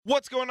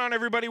What's going on,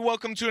 everybody?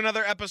 Welcome to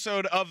another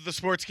episode of the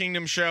Sports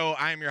Kingdom Show.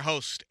 I am your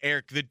host,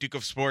 Eric, the Duke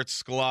of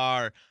Sports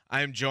Sklar.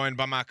 I am joined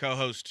by my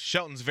co-host,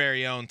 Shelton's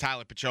very own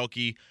Tyler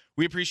Pacholke.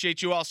 We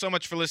appreciate you all so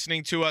much for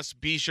listening to us.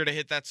 Be sure to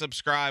hit that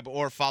subscribe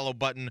or follow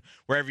button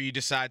wherever you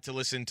decide to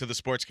listen to the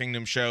Sports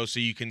Kingdom Show so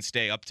you can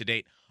stay up to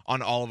date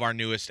on all of our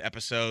newest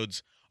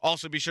episodes.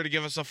 Also, be sure to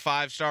give us a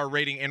 5-star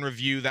rating and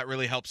review. That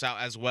really helps out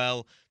as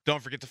well.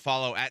 Don't forget to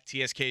follow at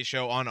TSK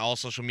Show on all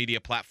social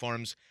media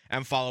platforms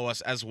and follow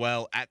us as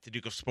well at the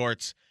Duke of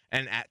Sports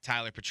and at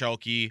Tyler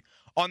Pacholke.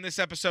 On this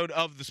episode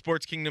of the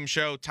Sports Kingdom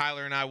Show,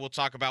 Tyler and I will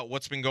talk about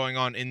what's been going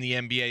on in the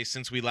NBA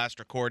since we last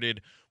recorded.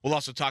 We'll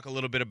also talk a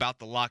little bit about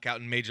the lockout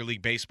in Major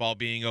League Baseball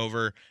being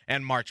over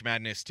and March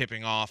Madness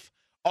tipping off.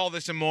 All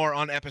this and more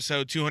on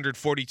episode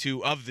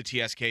 242 of the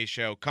TSK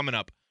Show coming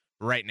up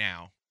right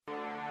now.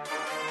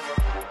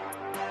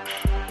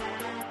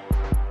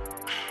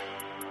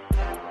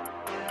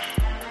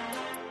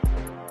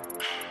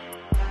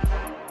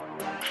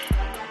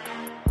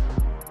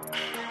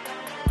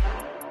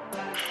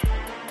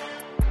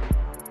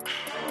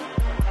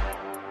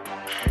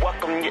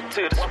 Welcome you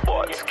to the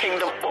Sports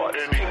Kingdom.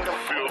 Kingdom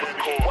feel the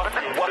chord.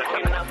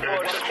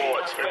 Welcome you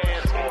sports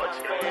fans.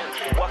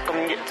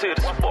 Welcome you to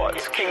the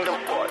Sports Kingdom.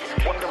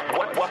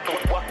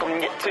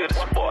 Welcome you to the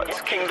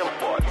Sports Kingdom.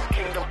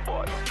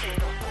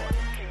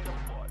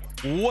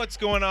 What's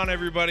going on,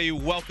 everybody?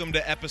 Welcome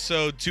to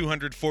episode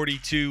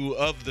 242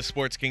 of the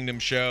Sports Kingdom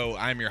Show.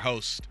 I'm your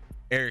host,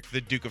 Eric,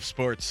 the Duke of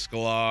Sports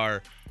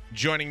Sklar.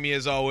 Joining me,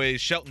 as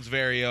always, Shelton's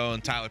very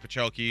own Tyler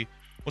Pacholke.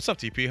 What's up,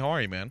 TP? How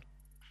are you, man?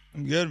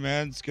 I'm good,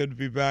 man. It's good to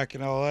be back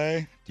in LA.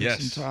 Took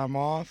Yes. some time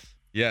off.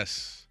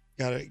 Yes.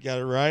 Got it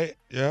right.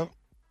 Yep.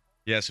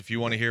 Yes, if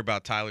you want to hear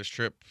about Tyler's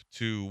trip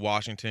to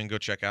Washington, go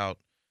check out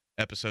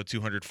episode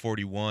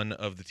 241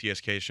 of the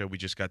TSK Show. We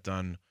just got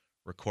done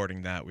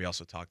recording that. We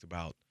also talked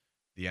about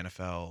the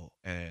NFL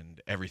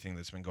and everything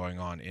that's been going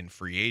on in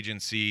free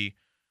agency.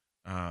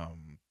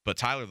 But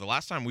Tyler, the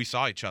last time we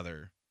saw each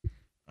other,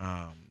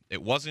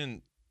 it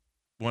wasn't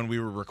when we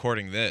were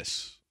recording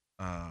this.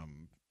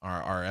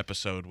 Our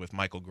episode with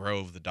Michael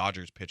Grove, the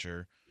Dodgers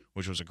pitcher,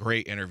 which was a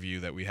great interview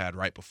that we had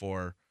right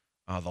before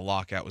the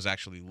lockout was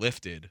actually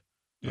lifted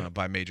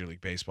by Major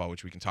League Baseball,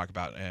 which we can talk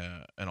about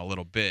in a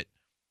little bit.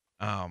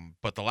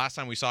 But the last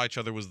time we saw each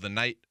other was the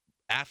night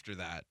after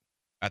that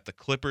at the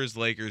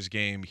Clippers-Lakers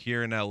game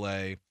here in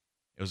L.A. It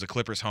was a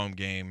Clippers home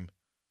game,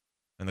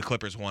 and the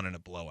Clippers won in a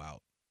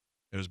blowout.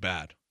 It was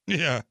bad.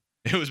 Yeah.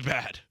 It was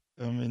bad.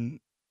 I mean,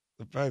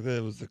 the fact that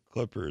it was the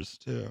Clippers,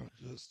 too.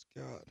 Just,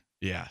 God.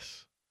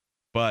 Yes.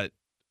 But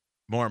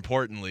more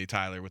importantly,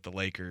 Tyler, with the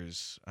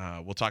Lakers,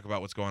 we'll talk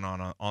about what's going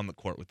on the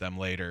court with them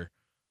later.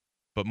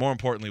 But more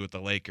importantly with the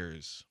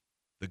Lakers,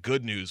 the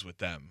good news with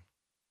them,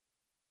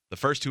 the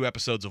first 2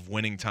 episodes of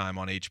Winning Time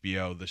on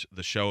HBO,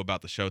 the show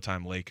about the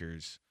Showtime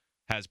Lakers,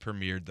 has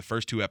premiered. The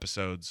first 2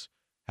 episodes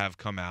have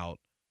come out,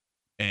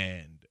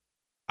 and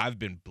I've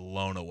been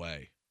blown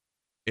away.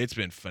 It's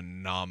been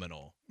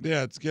phenomenal.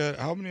 Yeah, it's good.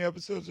 How many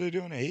episodes are they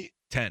doing? 8?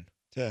 10.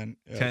 10.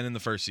 Yeah. 10 in the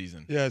first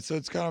season. Yeah, so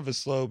it's kind of a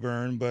slow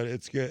burn, but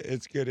it's good.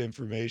 It's good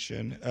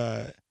information,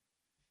 and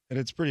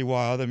it's pretty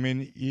wild. I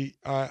mean,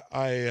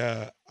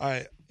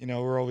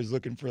 we're always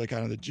looking for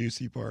kind of the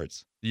juicy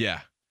parts.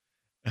 Yeah.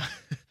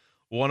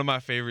 One of my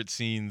favorite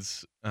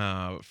scenes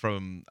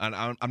from, and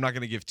I'm not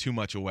going to give too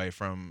much away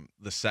from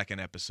the second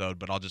episode,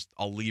 but I'll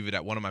leave it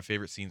at one of my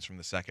favorite scenes from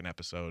the second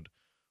episode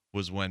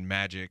was when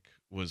Magic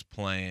was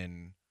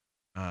playing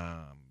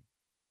a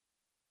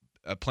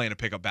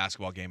pickup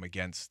basketball game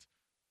against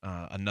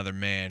another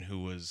man who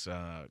was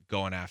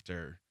going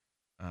after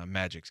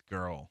Magic's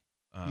girl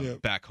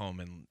back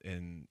home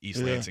in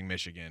East Lansing,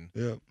 Michigan.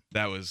 Yep.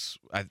 That was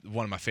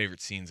one of my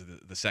favorite scenes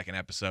of the second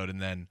episode. And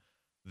then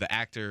the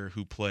actor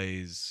who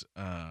plays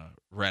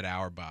Red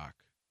Auerbach,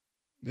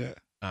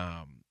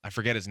 I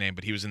forget his name,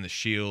 but he was in The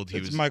Shield.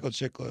 It's Michael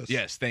Chiklis.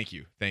 Yes, thank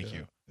you.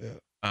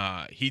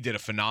 Yeah. He did a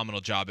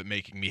phenomenal job at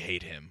making me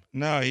hate him.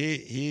 No,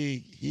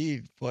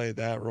 he played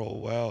that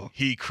role well.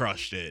 He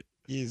crushed it.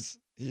 He's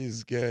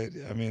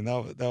good. I mean,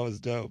 that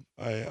was dope.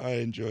 I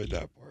enjoyed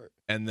that part.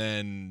 And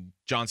then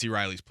John C.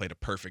 Reilly's played a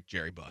perfect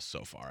Jerry Buss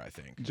so far, I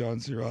think.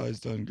 John C. Reilly's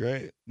done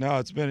great. No,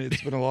 it's been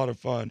a lot of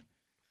fun.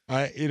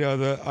 I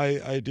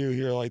do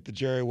hear like the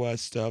Jerry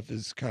West stuff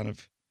is kind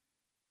of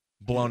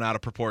blown out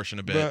of proportion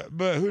a bit.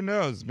 But who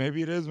knows?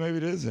 Maybe it is, maybe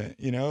it isn't.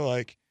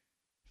 Like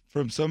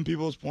from some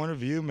people's point of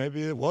view,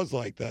 maybe it was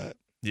like that.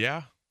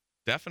 Yeah,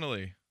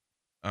 definitely.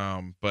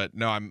 But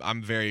no,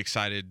 I'm very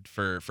excited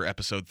for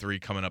episode 3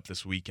 coming up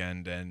this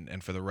weekend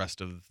and for the rest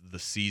of the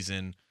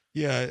season.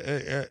 Yeah,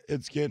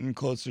 it's getting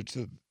closer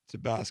to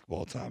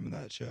basketball time in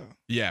that show.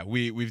 Yeah,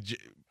 we've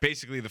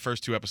basically the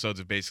first 2 episodes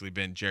have basically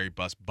been Jerry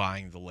Buss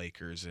buying the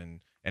Lakers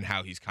and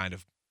how he's kind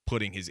of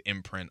putting his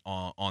imprint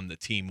on the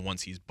team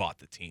once he's bought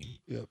the team.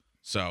 Yep.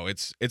 So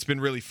it's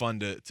been really fun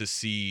to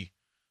see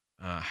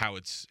how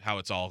it's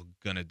all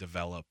gonna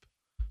develop.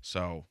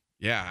 So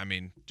Yeah, I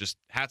mean, just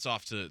hats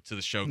off to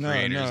the show No,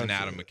 creators no, and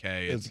Adam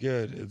McKay. It's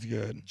good. It's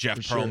good. Jeff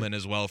for sure. Pearlman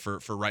as well for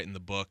writing the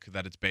book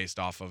that it's based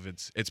off of.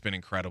 It's been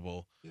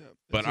incredible. Yeah,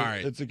 But all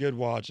right. it's a good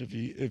watch if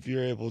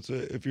you're able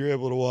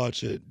to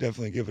watch it.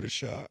 Definitely give it a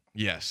shot.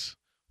 Yes.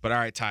 But all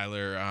right,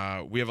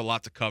 Tyler, we have a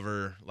lot to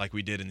cover like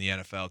we did in the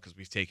NFL because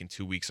we've taken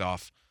 2 weeks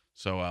off.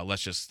 So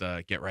let's just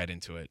get right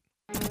into it.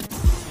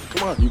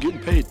 Come on, you're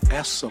getting paid.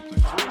 Ask something.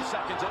 3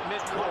 seconds at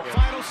midcourt.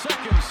 Final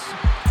seconds.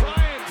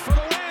 Bryant for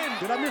the win.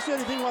 Did I miss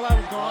anything while I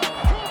was gone?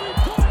 Kobe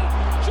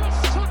Bryant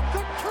just sucked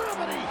the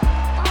gravity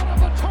out of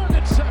the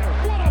Target Center.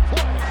 What a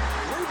play.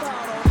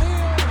 Rebound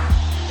O'Neal.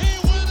 He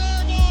went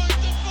airborne,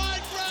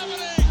 defied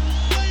gravity,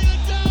 laid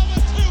it down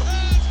with 2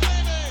 hands,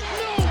 baby.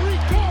 No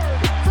regard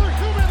for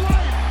human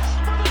life.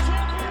 For the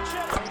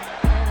championship.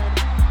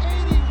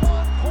 And an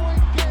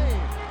 81-point game.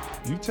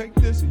 You take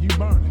this and you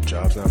burn it.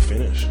 Job's not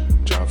finished.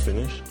 Job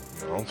finished?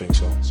 I don't think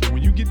so. So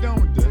when you get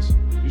done with this,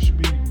 you should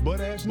be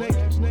butt-ass naked.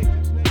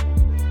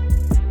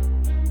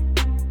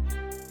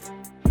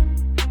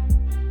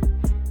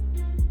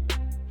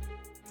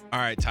 All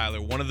right, Tyler,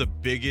 one of the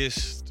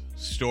biggest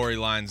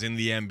storylines in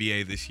the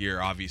NBA this year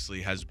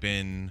obviously has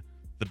been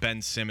the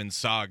Ben Simmons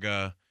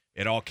saga.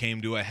 It all came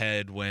to a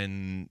head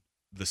when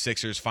the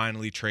Sixers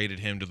finally traded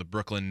him to the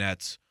Brooklyn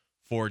Nets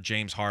for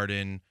James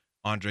Harden,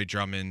 Andre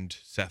Drummond,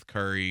 Seth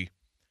Curry,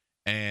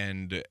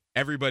 and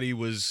everybody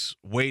was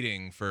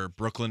waiting for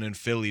Brooklyn and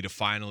Philly to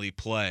finally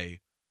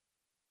play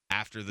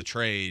after the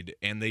trade,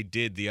 and they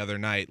did the other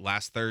night,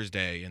 last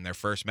Thursday, in their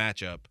first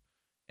matchup,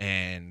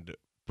 and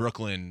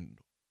Brooklyn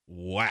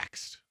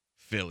waxed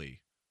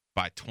Philly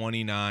by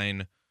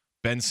 29.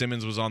 Ben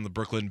Simmons was on the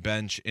Brooklyn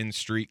bench in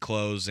street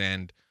clothes,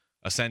 and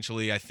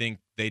essentially I think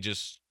they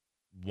just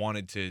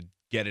wanted to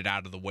get it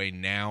out of the way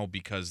now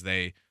because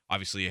they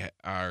obviously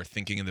are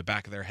thinking in the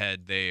back of their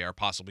head they are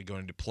possibly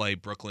going to play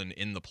Brooklyn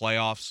in the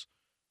playoffs,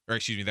 or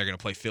excuse me, they're going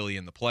to play Philly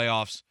in the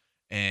playoffs,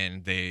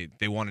 and they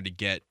wanted to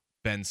get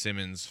Ben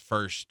Simmons'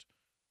 first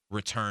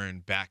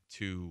return back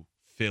to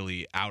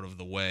Philly out of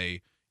the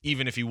way,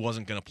 even if he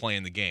wasn't going to play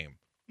in the game.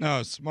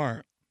 No, it's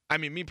smart. I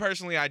mean, me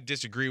personally, I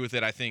disagree with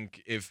it. I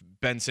think if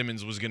Ben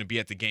Simmons was going to be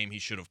at the game, he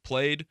should have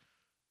played.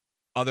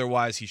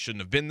 Otherwise, he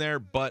shouldn't have been there.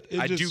 But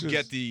It I do just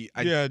get is- the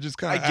just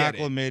kind of I get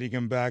it. acclimating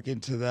him back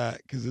into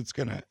that because it's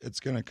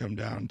gonna come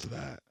down to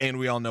that. And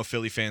we all know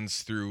Philly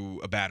fans threw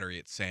a battery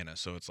at Santa,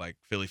 so it's like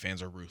Philly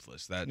fans are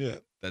ruthless.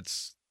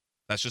 That's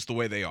just the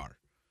way they are.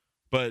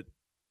 But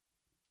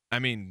I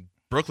mean,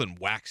 Brooklyn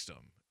waxed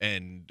him.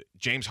 And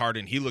James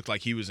Harden, he looked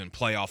like he was in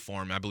playoff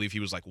form. I believe he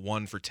was like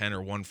 1 for 10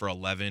 or 1 for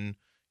 11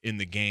 in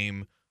the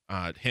game.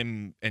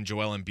 Him and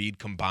Joel Embiid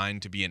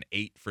combined to be an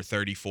 8 for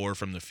 34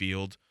 from the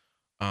field.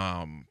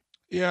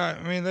 Yeah,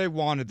 I mean they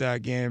wanted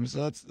that game,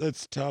 so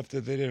that's tough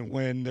that they didn't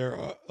win. They're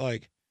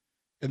like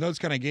in those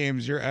kind of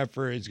games, your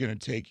effort is going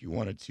to take you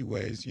one of two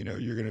ways. You know,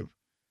 you're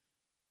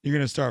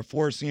gonna start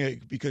forcing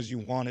it because you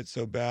want it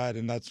so bad,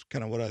 and that's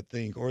kind of what I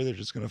think, or they're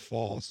just gonna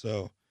fall.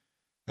 So.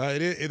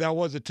 That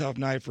was a tough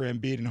night for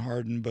Embiid and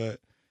Harden,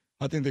 but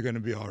I think they're going to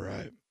be all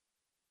right.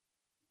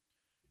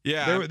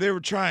 Yeah. They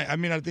were trying. I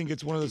mean, I think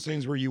it's one of those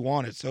things where you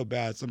want it so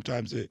bad.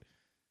 Sometimes if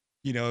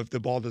the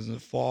ball doesn't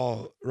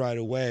fall right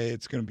away,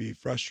 it's going to be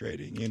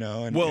frustrating, And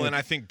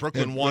I think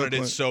Brooklyn wanted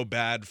Brooklyn- it so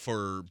bad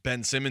for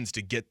Ben Simmons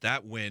to get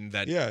that win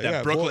that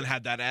Brooklyn Brooklyn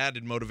had that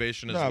added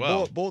motivation as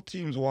well. Both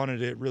teams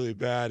wanted it really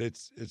bad.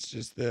 It's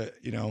just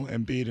that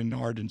Embiid and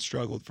Harden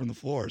struggled from the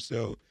floor,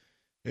 so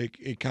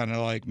it kind of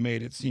like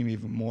made it seem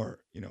even more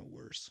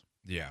worse.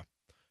 Yeah.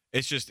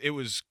 It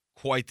was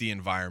quite the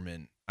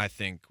environment, I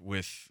think,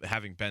 with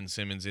having Ben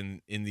Simmons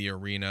in the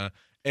arena.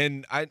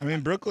 And I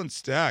mean, Brooklyn's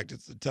stacked.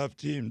 It's a tough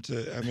team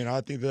I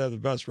think they have the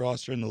best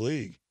roster in the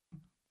league.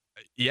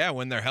 Yeah,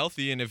 when they're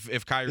healthy and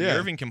if Kyrie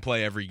Irving can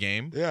play every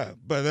game. Yeah,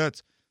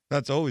 but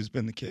that's always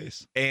been the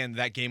case. And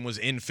that game was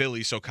in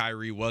Philly, so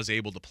Kyrie was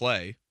able to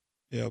play.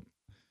 Yep.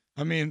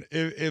 I mean,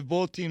 if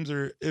both teams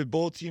are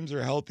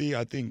healthy,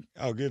 I think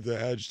I'll give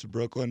the edge to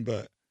Brooklyn,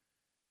 but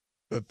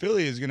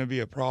Philly is going to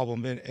be a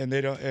problem, and they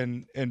don't,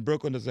 and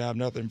Brooklyn doesn't have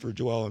nothing for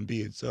Joel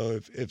Embiid. So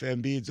if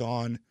Embiid's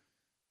on,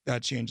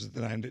 that changes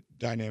the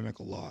dynamic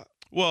a lot.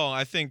 Well,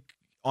 I think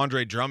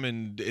Andre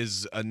Drummond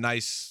is a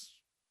nice.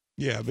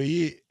 Yeah, but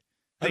he's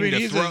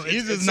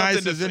as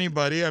nice as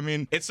anybody. I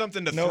mean, it's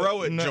something to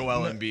throw at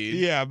Joel Embiid.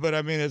 Yeah, but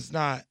I mean, it's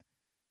not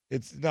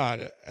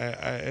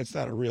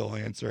a real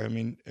answer. I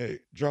mean,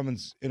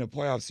 Drummond's in a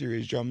playoff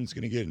series. Drummond's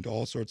going to get into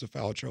all sorts of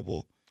foul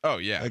trouble. Oh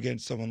yeah,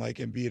 against someone like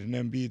Embiid, and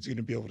Embiid's going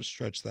to be able to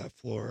stretch that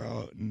floor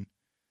out, and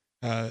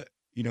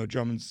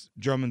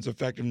Drummond's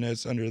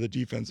effectiveness under the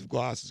defensive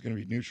glass is going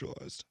to be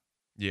neutralized.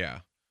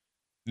 Yeah.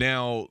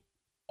 Now,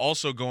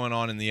 also going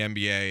on in the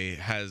NBA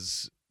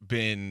has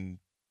been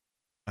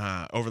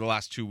over the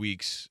last 2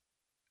 weeks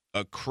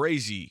a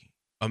crazy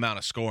amount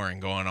of scoring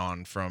going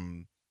on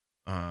from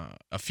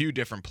a few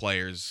different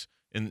players.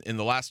 In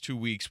the last 2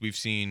 weeks, we've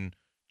seen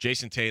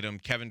Jason Tatum,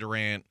 Kevin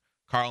Durant,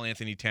 Karl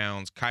Anthony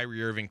Towns,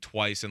 Kyrie Irving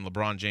twice, and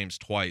LeBron James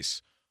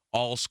twice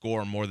all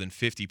score more than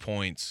 50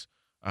 points.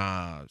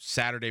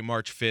 Saturday,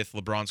 March 5th,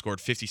 LeBron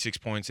scored 56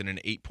 points in an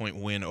 8-point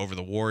win over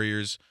the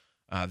Warriors.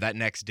 That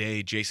next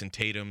day, Jason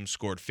Tatum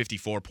scored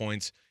 54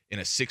 points in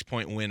a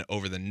 6-point win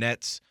over the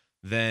Nets.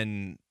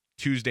 Then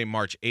Tuesday,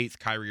 March 8th,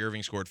 Kyrie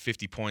Irving scored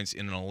 50 points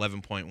in an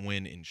 11-point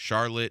win in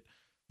Charlotte.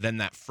 Then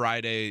that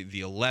Friday,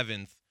 the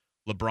 11th,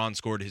 LeBron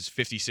scored his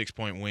 56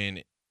 points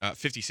in a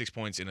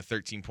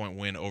 13-point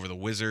win over the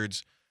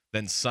Wizards.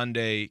 Then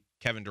Sunday,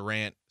 Kevin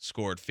Durant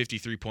scored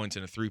 53 points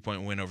in a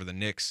 3-point win over the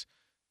Knicks.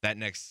 That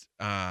next,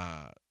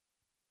 I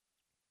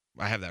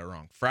have that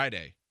wrong.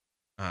 Friday,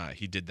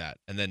 he did that.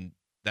 And then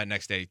that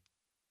next day,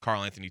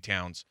 Karl Anthony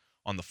Towns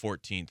on the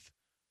 14th,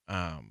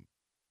 on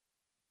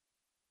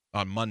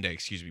Monday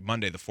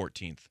the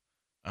 14th,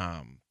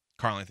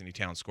 Karl Anthony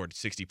Towns scored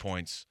 60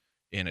 points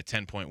in a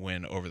 10-point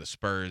win over the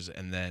Spurs.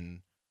 And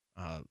then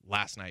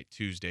last night,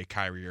 Tuesday,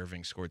 Kyrie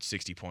Irving scored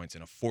 60 points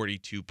in a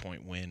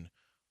 42-point win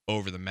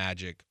over the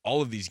Magic.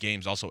 All of these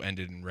games also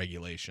ended in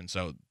regulation,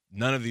 so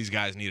none of these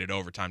guys needed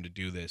overtime to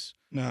do this.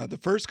 No, the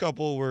first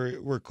couple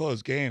were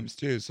close games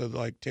too. So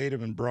like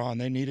Tatum and Braun,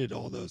 they needed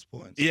all those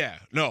points. Yeah,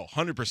 no,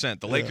 100%.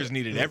 The Lakers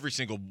needed every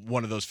single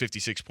one of those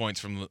 56 points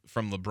from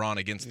LeBron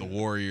against the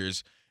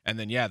Warriors, and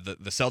then the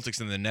Celtics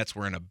and the Nets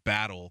were in a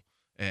battle,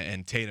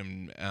 and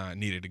Tatum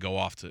needed to go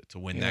off to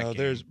win that game.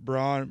 There's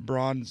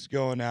Braun's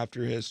going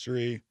after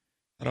history.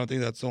 I don't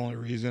think that's the only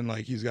reason.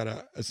 Like he's got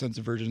a sense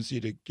of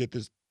urgency to keep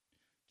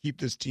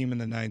this team in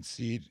the 9th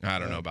seed. I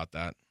don't know about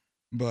that.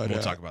 But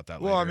we'll talk about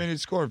that later. Well, I mean,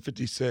 he's scoring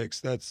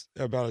 56. That's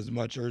about as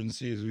much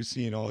urgency as we've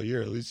seen all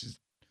year. At least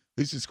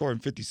he's scoring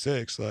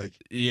 56. Like,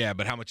 yeah,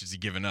 but how much is he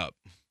giving up?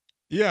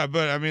 Yeah,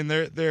 but I mean,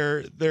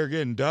 they're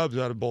getting dubs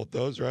out of both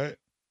those, right?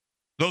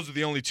 Those are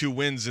the only 2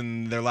 wins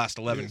in their last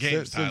 11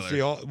 games,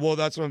 Tyler. Well,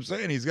 that's what I'm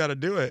saying. He's got to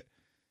do it.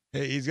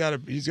 Hey, he's got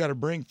to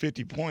bring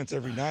 50 points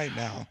every night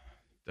now.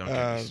 Don't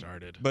get me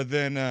started. But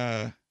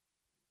then,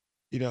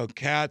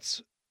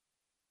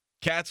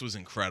 Cats was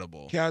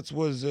incredible. Cats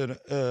was an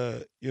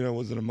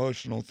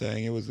emotional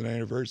thing. It was an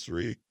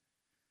anniversary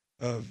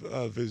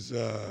of his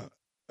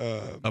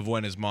of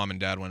when his mom and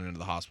dad went into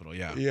the hospital.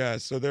 Yeah. Yeah.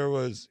 So there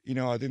was,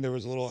 I think there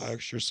was a little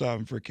extra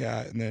something for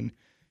Cat, and then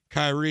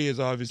Kyrie is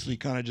obviously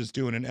kind of just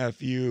doing an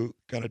FU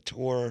kind of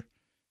tour,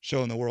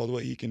 showing the world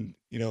what he can.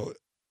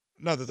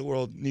 Not that the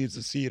world needs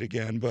to see it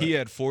again, but he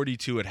had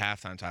 42 at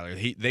halftime. Tyler,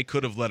 they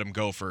could have let him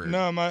go for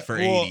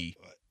 80.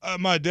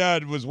 My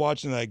dad was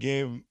watching that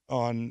game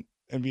on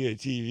NBA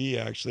TV,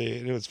 actually,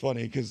 and it was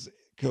funny because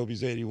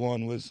Kobe's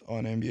 81 was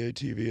on NBA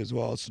TV as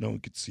well, so no one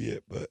could see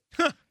it. But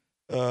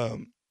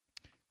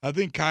I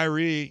think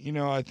Kyrie,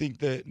 I think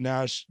that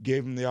Nash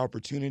gave him the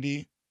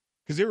opportunity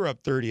because they were up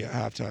 30 at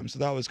halftime, so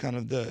that was kind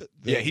of the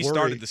he worry.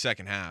 Started the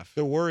second half.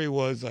 The worry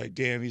was like,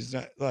 damn, he's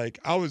not like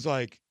I was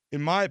like,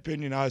 in my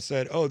opinion, I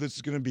said, oh, this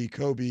is going to be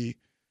Kobe's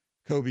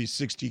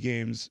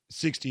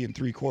 60 and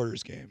 3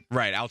 quarters game.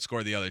 Right,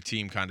 outscore the other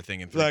team kind of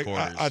thing in 3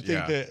 quarters. I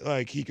think that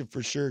like he could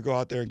for sure go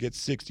out there and get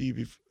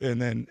 60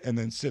 and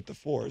then sit the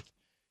fourth.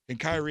 And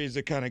Kyrie is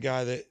the kind of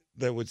guy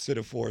that would sit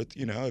a fourth,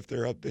 if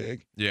they're up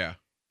big. Yeah.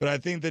 But I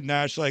think that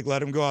Nash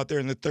let him go out there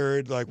in the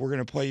third. Like, we're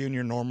going to play you in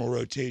your normal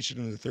rotation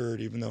in the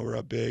third, even though we're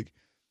up big.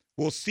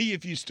 We'll see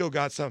if you still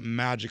got something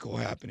magical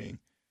happening,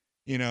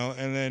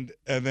 and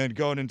then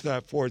going into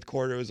that fourth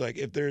quarter, it was like,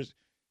 because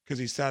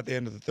he sat at the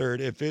end of the third,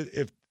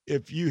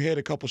 if you hit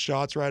a couple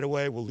shots right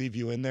away, we'll leave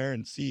you in there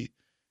and see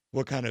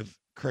what kind of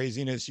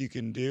craziness you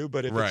can do.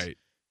 But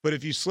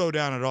if you slow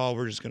down at all,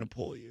 we're just going to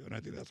pull you. And I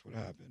think that's what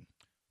happened.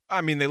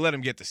 I mean, they let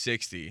him get to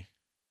 60.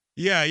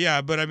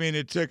 Yeah. But I mean,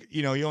 it took,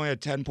 he only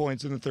had 10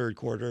 points in the third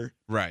quarter.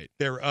 Right.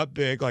 They were up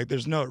big. Like,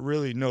 there's no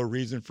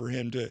reason for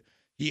him to,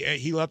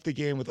 he left the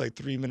game with like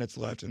 3 minutes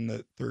left in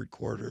the third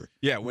quarter.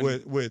 Yeah.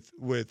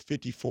 With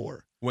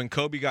 54. When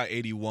Kobe got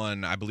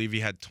 81, I believe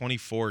he had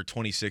 24 or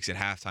 26 at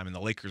halftime, and the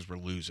Lakers were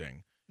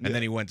losing. And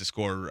then he went to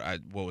score,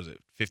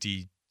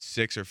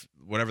 56 or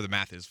whatever the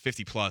math is,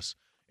 50 plus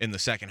in the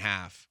second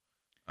half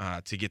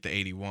to get the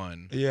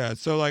 81. Yeah,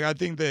 so I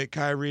think that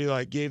Kyrie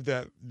gave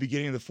that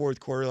beginning of the fourth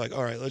quarter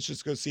all right, let's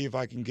just go see if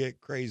I can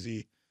get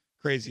crazy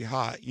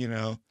hot,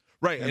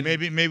 Right, and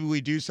maybe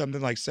we do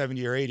something like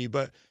 70 or 80,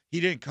 but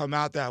he didn't come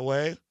out that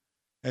way,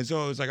 and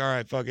so it was all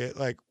right, fuck it,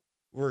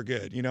 we're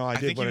good, I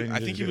think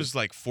he was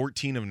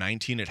 14 of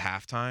 19 at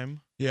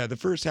halftime. Yeah, the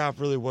first half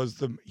really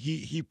was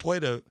he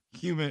played a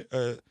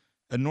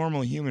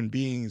normal human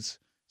being's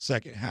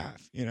second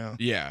half,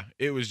 Yeah,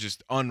 it was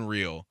just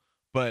unreal.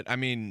 But I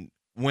mean,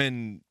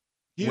 when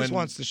just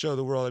wants to show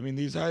the world. I mean,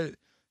 these high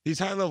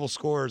level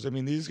scorers. I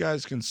mean, these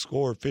guys can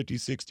score 50,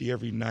 60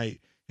 every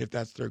night if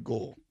that's their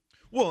goal.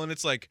 Well, and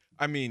it's I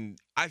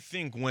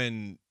think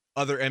when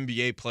other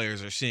NBA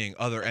players are seeing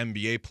other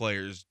NBA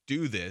players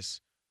do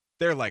this,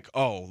 they're like,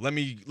 oh, let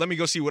me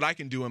go see what I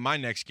can do in my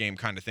next game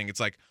kind of thing. It's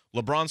like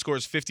LeBron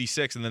scores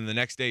 56, and then the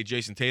next day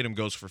Jason Tatum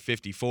goes for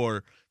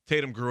 54.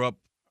 Tatum grew up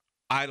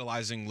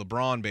idolizing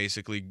LeBron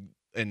basically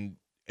and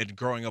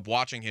growing up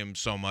watching him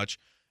so much.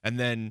 And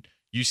then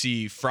you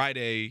see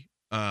Friday,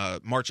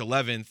 March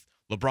 11th,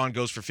 LeBron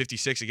goes for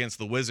 56 against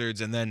the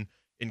Wizards, and then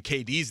in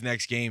KD's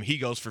next game, he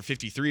goes for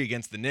 53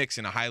 against the Knicks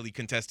in a highly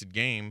contested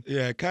game.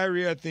 Yeah,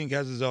 Kyrie, I think,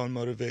 has his own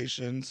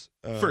motivations.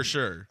 For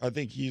sure. I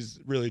think he's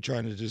really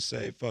trying to just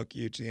say "fuck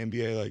you" to the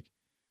NBA. Like,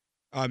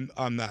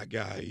 I'm that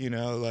guy,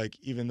 Like,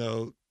 even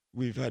though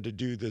we've had to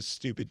do this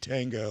stupid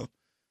tango,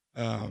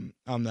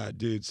 I'm that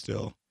dude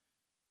still.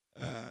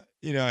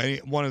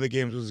 One of the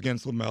games was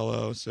against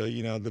LaMelo, so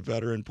the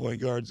veteran point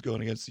guards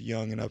going against the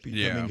young and up and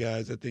coming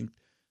guys. I think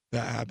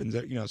that happens.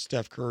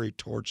 Steph Curry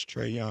torched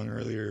Trae Young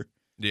earlier.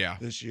 Yeah.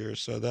 This year,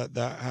 so that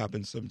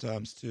happens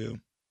sometimes too.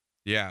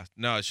 Yeah,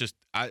 no, it's just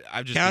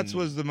I've just Cats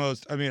was the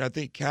most. I mean, I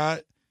think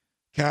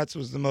Cats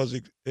was the most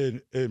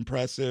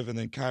impressive, and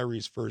then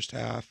Kyrie's first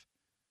half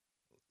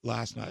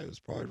last night was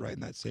probably right in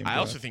that same. I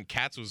also think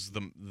Cats was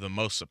the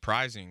most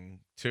surprising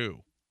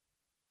too.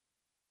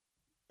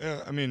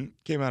 Yeah, I mean,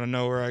 came out of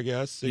nowhere, I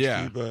guess.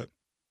 60, but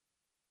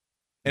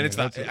and it's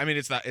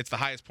the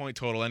highest point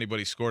total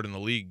anybody scored in the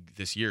league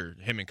this year.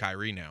 Him and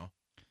Kyrie now.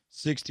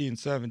 60 and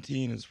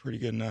 17 is a pretty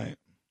good night.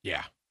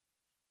 Yeah.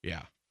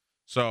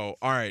 So,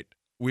 all right.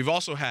 We've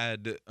also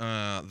had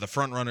the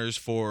front runners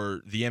for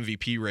the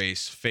MVP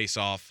race face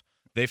off.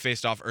 They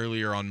faced off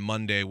earlier on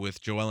Monday with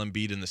Joel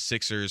Embiid and the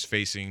Sixers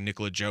facing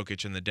Nikola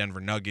Jokic and the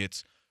Denver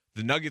Nuggets.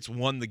 The Nuggets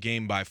won the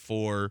game by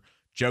 4.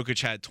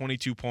 Jokic had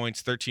 22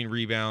 points, 13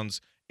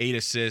 rebounds, 8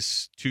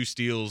 assists, 2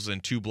 steals,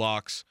 and 2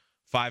 blocks,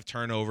 5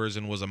 turnovers,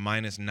 and was a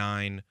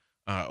 -9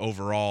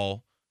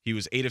 overall. He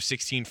was 8 of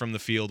 16 from the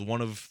field,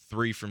 1 of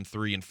 3 from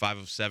 3, and 5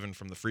 of 7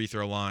 from the free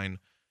throw line.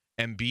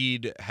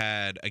 Embiid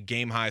had a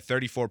game-high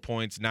 34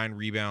 points, 9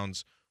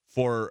 rebounds,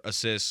 4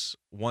 assists,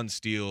 1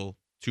 steal,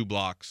 2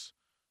 blocks,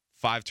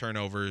 5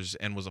 turnovers,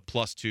 and was a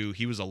 +2.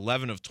 He was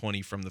 11 of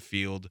 20 from the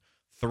field,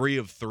 3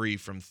 of 3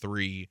 from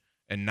 3,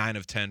 and 9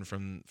 of 10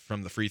 from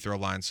the free throw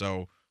line.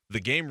 So the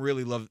game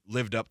really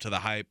lived up to the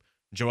hype.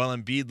 Joel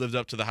Embiid lived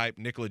up to the hype.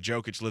 Nikola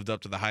Jokic lived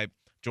up to the hype.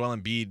 Joel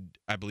Embiid,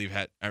 I believe,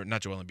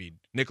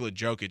 Nikola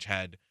Jokic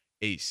had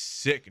a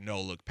sick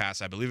no-look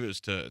pass. I believe it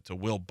was to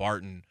Will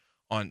Barton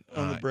on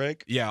the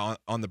break. Yeah,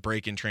 on the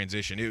break in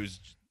transition. It was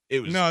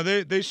no,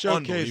 they showcased.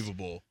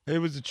 Unbelievable. It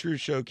was a true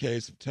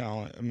showcase of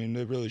talent. I mean,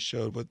 they really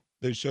showed what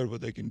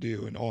they can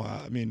do. And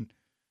I mean,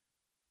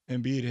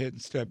 Embiid hitting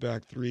step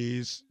back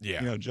threes.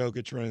 Yeah.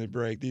 Jokic running the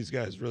break. These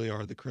guys really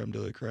are the creme de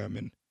la creme.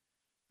 And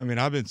I mean,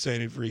 I've been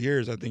saying it for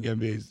years. I think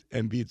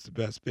Embiid's the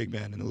best big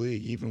man in the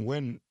league, even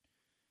when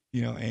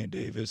Ant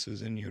Davis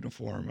is in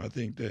uniform. I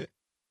think that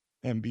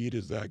Embiid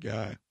is that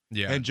guy.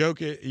 Yeah. And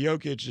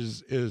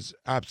Jokic is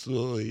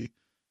absolutely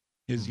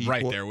his equal,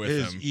 right there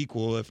with him.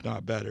 Equal, if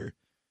not better.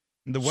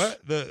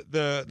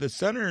 The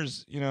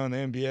centers, in the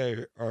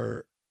NBA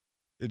are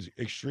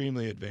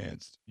extremely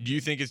advanced. Do you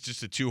think it's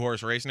just a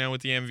 2-horse race now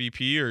with the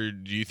MVP, or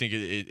do you think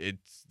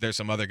it's there's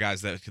some other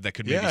guys that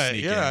could maybe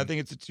sneak in? Yeah, I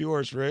think it's a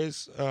 2-horse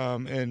race,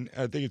 and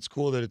I think it's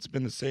cool that it's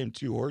been the same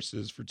 2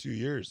 horses for 2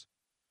 years.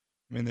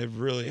 I mean, they've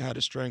really had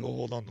a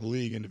stranglehold on the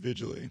league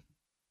individually.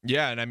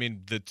 Yeah, and I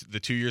mean, the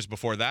 2 years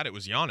before that, it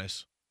was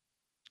Giannis.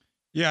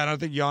 Yeah, and I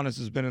think Giannis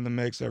has been in the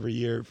mix every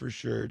year for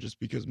sure, just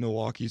because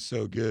Milwaukee's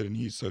so good and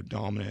he's so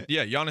dominant.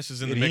 Yeah, Giannis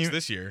is in the mix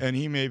this year. And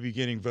he may be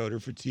getting voter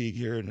fatigue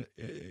here in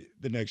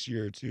the next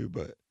year or two.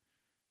 But,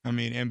 I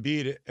mean,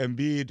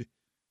 Embiid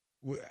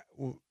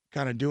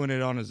kind of doing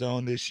it on his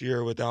own this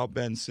year without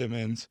Ben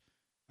Simmons.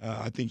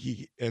 I think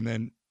and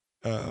then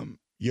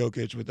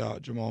Jokic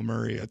without Jamal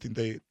Murray. I think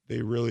they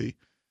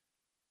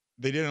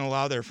didn't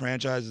allow their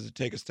franchises to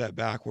take a step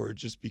backward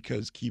just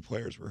because key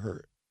players were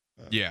hurt.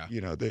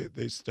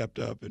 They stepped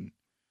up and.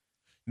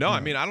 No,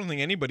 I mean, I don't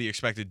think anybody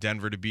expected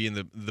Denver to be in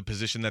the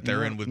position that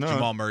they're in with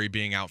Jamal Murray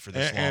being out for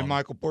this long. And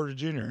Michael Porter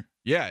Jr.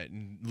 Yeah,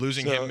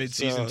 losing him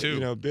midseason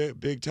too.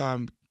 Big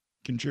time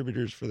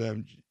contributors for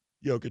them.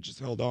 Jokic has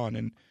held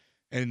on,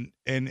 and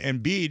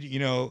Embiid,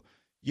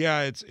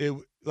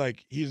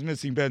 he's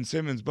missing Ben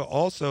Simmons, but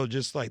also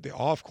just like the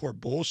off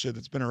court bullshit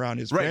that's been around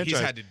his franchise. He's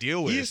had to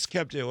deal with. He's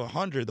kept it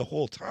 100 the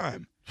whole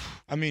time.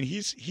 I mean,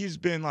 he's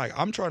been like,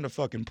 I'm trying to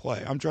fucking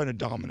play. I'm trying to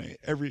dominate.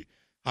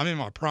 I'm in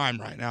my prime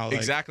right now.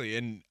 Exactly.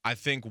 And I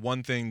think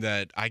one thing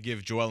that I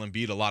give Joel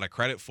Embiid a lot of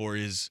credit for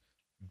is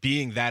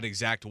being that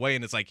exact way.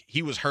 And it's like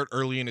he was hurt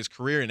early in his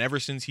career, and ever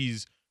since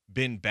he's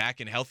been back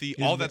and healthy,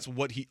 all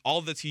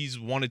that he's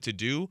wanted to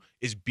do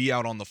is be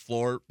out on the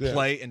floor,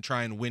 play, and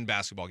try and win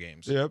basketball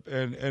games. Yep.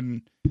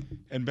 And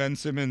Ben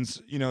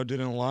Simmons,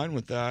 didn't align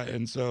with that.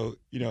 And so,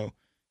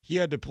 he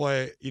had to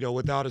play,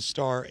 without a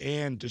star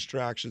and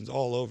distractions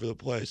all over the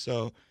place.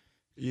 So,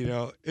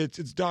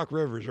 it's Doc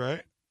Rivers,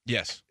 right?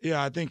 Yes.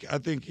 Yeah, I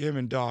think him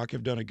and Doc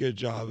have done a good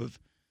job of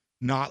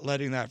not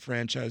letting that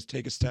franchise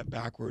take a step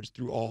backwards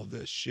through all of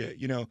this shit,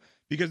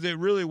 because it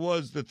really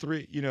was the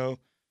three,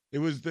 it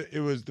was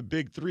the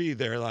big three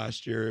there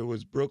last year. It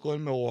was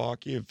Brooklyn,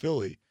 Milwaukee, and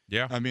Philly.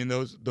 Yeah. I mean,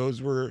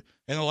 those were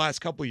in the last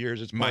couple of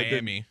years. It's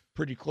Miami,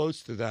 pretty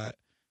close to that.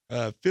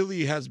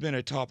 Philly has been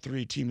a top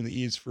 3 team in the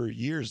East for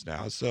years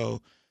now.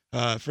 So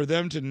for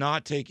them to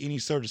not take any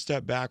sort of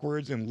step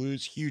backwards and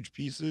lose huge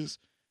pieces,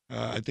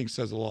 I think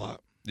says a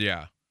lot.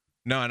 Yeah.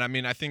 No, and I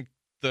mean, I think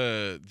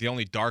the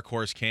only dark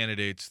horse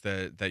candidates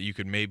that you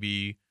could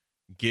maybe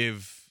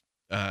give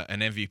an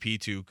MVP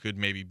to could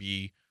maybe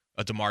be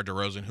a DeMar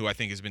DeRozan, who I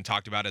think has been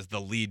talked about as the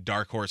lead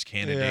dark horse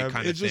candidate kind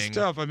of thing. It's just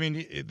tough. I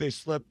mean, they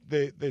slipped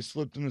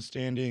in the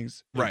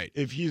standings. Right.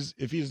 If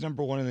he's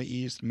number one in the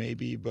East,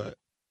 maybe, but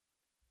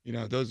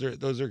those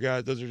are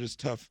guys. Those are just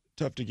tough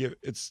to give.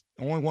 It's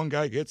only one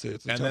guy gets it.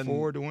 It's a tough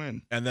award to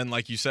win. And then,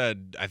 like you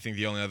said, I think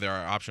the only other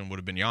option would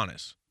have been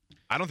Giannis.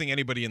 I don't think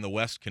anybody in the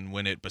West can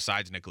win it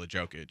besides Nikola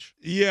Jokic.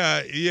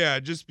 Yeah,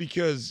 just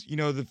because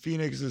the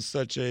Phoenix is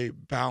such a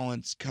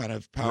balanced kind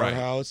of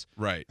powerhouse,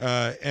 Right.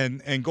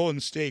 And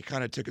Golden State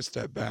kind of took a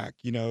step back.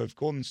 If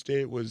Golden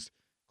State was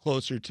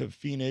closer to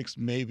Phoenix,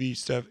 maybe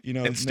Steph.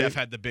 And Steph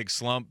had the big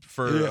slump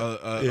for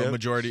a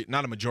majority,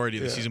 not a majority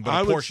of the season,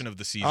 but a portion of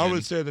the season. I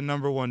would say the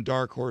number one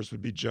dark horse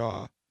would be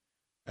Ja.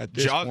 At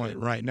this point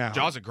right now,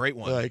 Ja's a great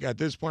one. Like at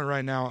this point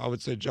right now, I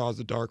would say Ja's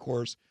the dark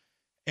horse.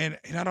 And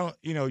I don't,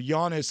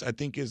 Giannis, I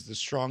think, is the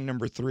strong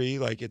number 3.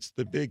 Like it's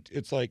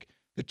like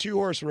the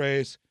 2-horse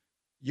race.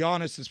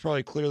 Giannis is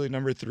probably clearly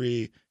number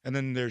 3. And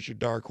then there's your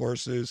dark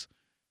horses.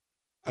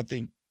 I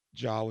think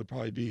Ja would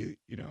probably be,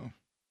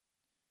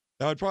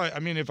 that would probably, I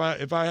mean, if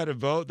I had a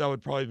vote, that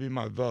would probably be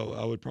my vote.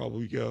 I would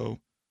probably go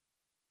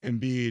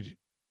Embiid,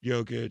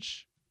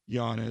 Jokic,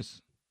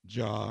 Giannis,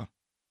 Ja,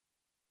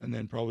 and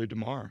then probably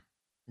DeMar.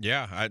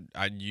 Yeah,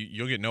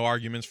 you'll get no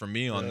arguments from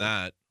me on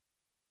that.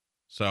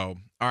 So,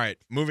 all right,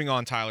 moving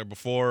on, Tyler.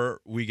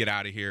 Before we get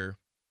out of here,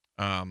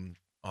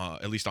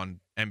 at least on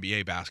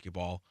NBA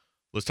basketball,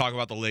 let's talk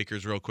about the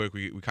Lakers real quick.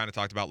 We kind of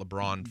talked about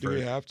LeBron. Do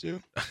we have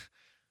to?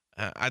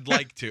 I'd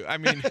like to. I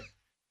mean,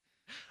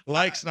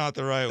 like's not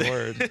the right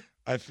word.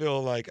 I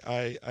feel like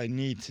I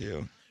need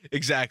to.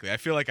 Exactly. I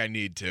feel like I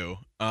need to.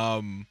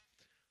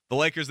 The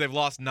Lakers, they've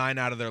lost 9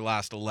 out of their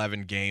last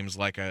 11 games.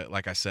 Like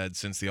I said,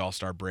 since the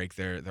All-Star break,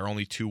 they're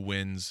only 2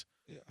 wins.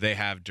 They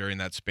have during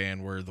that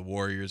span were the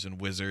Warriors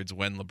and Wizards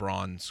when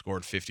LeBron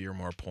scored 50 or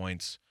more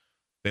points.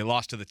 They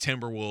lost to the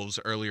Timberwolves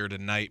earlier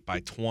tonight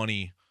by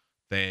 20.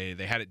 They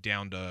had it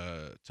down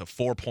to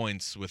 4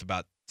 points with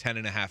about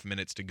 10.5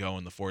 minutes to go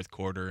in the fourth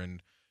quarter,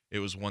 and it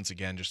was once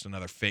again just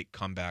another fake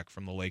comeback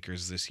from the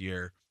Lakers this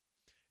year.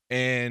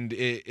 And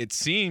it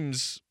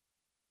seems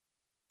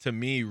to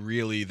me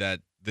really that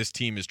this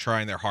team is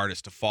trying their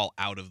hardest to fall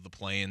out of the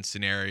play-in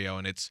scenario,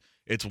 and it's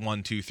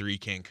 1-2-3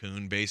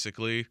 Cancun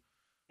basically.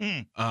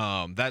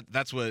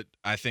 That's what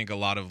I think a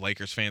lot of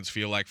Lakers fans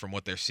feel like from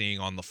what they're seeing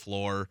on the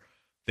floor.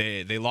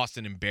 They lost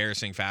in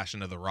embarrassing fashion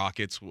to the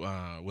Rockets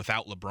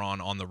without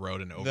LeBron on the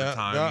road in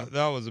overtime.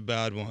 That was a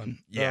bad one.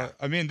 Yeah.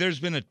 I mean, there's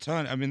been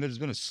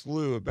a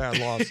slew of bad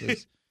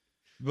losses,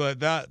 but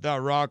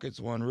that Rockets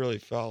one really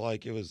felt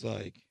like it was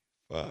like,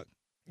 fuck.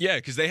 Yeah,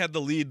 because they had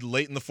the lead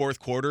late in the fourth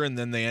quarter, and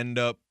then they end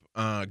up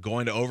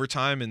going to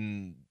overtime,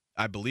 and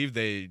I believe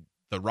the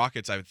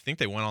Rockets, I think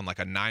they went on like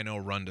a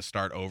 9-0 run to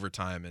start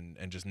overtime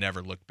and just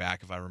never looked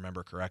back, if I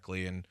remember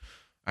correctly. And,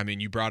 I mean,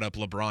 you brought up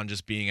LeBron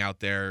just being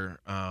out there.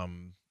 I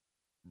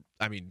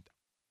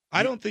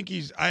don't think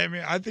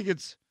I think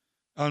it's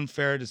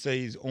unfair to say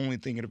he's only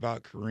thinking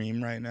about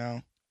Kareem right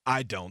now.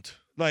 I don't.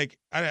 Like,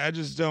 I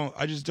just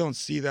don't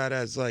see that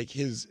as like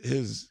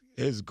his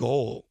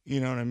goal.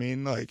 You know what I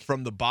mean? Like,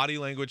 from the body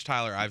language,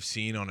 Tyler, I've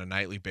seen on a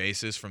nightly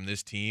basis from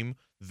this team,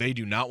 they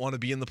do not want to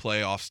be in the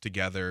playoffs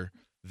together.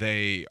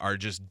 They are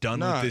just done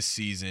with this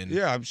season.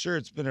 Yeah, I'm sure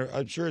it's been,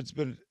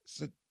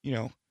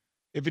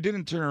 if it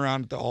didn't turn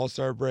around at the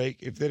All-Star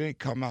break, if they didn't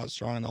come out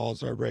strong in the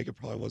All-Star break, it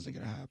probably wasn't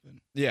going to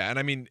happen. Yeah, and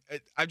I mean,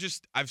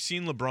 I've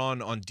seen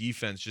LeBron on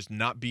defense just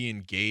not be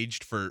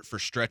engaged for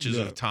stretches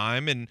of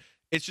time, and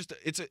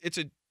it's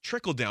a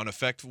trickle-down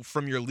effect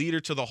from your leader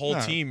to the whole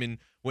team, and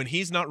when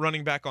he's not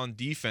running back on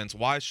defense,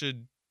 why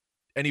should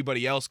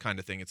anybody else kind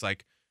of thing? It's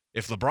like,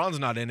 if LeBron's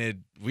not in it,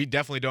 we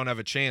definitely don't have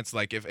a chance.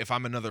 Like, if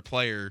I'm another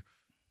player,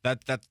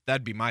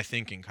 that'd be my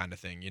thinking kind of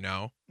thing, you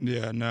know?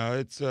 Yeah,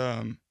 no,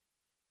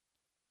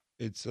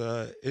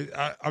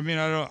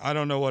 I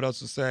don't know what else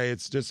to say.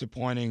 It's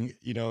disappointing.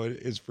 It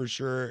is for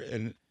sure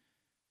an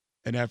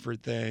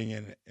effort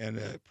thing and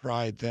a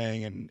pride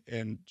thing,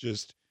 and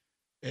just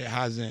it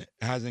hasn't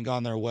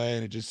gone their way,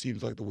 and it just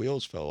seems like the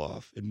wheels fell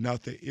off. And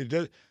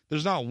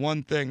there's not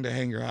one thing to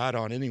hang your hat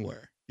on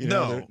anywhere.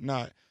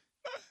 Not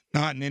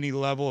in any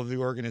level of the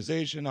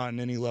organization, not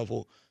in any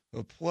level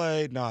of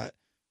play, not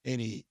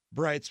any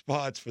bright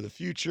spots for the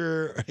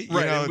future.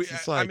 Right.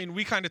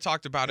 We kind of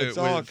talked about it.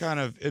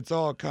 It's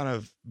all kind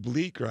of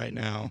bleak right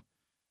now.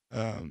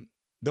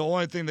 The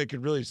only thing that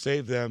could really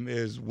save them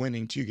is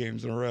winning 2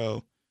 games in a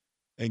row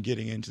and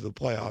getting into the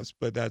playoffs.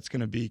 But that's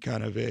going to be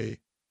kind of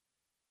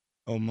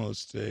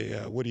almost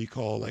a what do you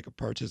call, like a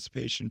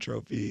participation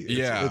trophy?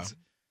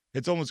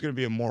 It's almost going to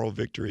be a moral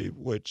victory,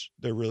 which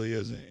there really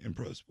isn't in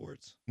pro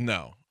sports.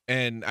 No.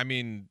 And I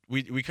mean,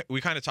 we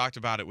kind of talked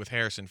about it with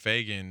Harrison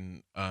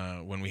Fagan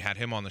when we had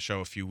him on the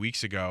show a few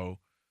weeks ago.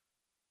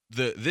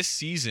 This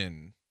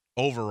season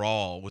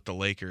overall with the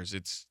Lakers,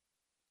 at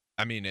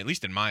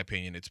least in my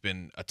opinion, it's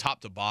been a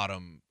top to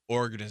bottom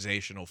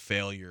organizational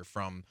failure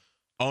from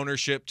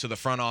ownership to the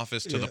front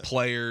office to the Yeah.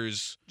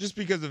 players. Just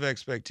because of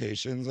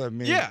expectations. I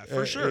mean, Yeah,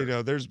 for sure. You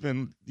know, there's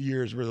been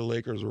years where the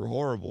Lakers were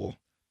horrible.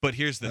 But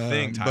here's the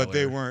thing, Tyler. But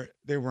they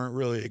weren't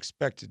really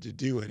expected to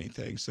do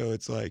anything. So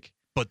it's like,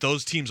 But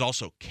those teams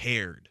also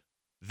cared.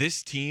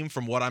 This team,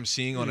 from what I'm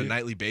seeing on a Yeah.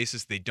 nightly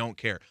basis, they don't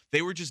care.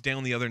 They were just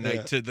down the other night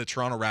Yeah. to the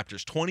Toronto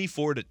Raptors,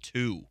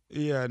 24-2.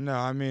 yeah, no,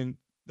 I mean,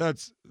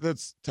 that's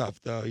tough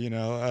though. You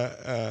know,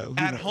 who At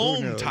kn- who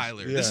home, knows?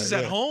 Tyler. Yeah, This is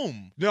at yeah.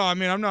 home. No, I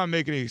mean, I'm not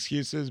making any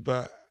excuses,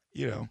 but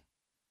you know,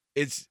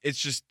 It's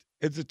just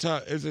it's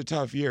a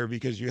tough year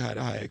because you had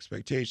high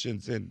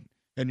expectations and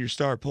your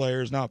star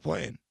players not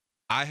playing.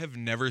 I have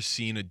never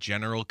seen a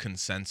general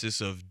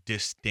consensus of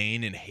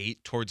disdain and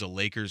hate towards a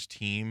Lakers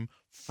team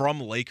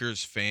from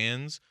Lakers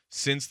fans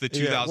since the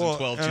Yeah, well,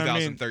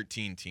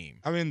 2012-2013 team.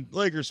 I mean,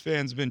 Lakers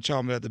fans been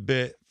chomping at the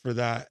bit for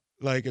that.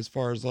 Like, as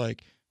far as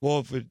like,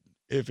 well,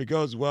 if it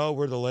goes well,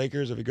 we're the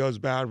Lakers. If it goes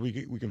bad, we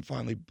can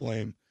finally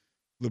blame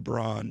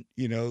LeBron.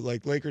 You know,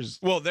 like Lakers.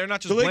 Well, they're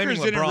not just The blaming Lakers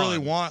LeBron. didn't really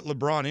want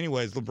LeBron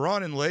anyways.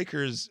 LeBron and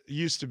Lakers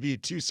used to be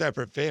two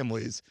separate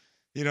families.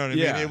 You know what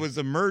I Yeah. mean? It was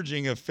the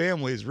merging of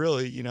families,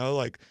 really. You know,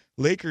 like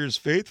Lakers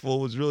faithful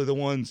was really the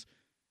ones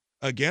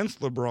against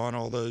LeBron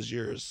all those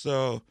years.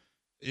 So,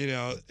 you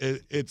know,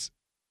 it's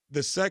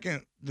the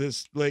second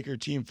this Laker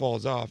team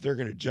falls off, they're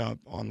going to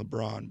jump on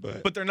LeBron.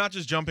 But But they're not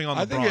just jumping on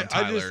I LeBron, think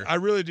Tyler. I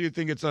really do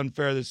think it's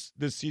unfair. This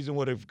season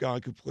would have gone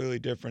completely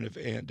different if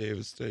Ant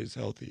Davis stays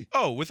healthy.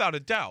 Oh, without a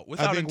doubt. I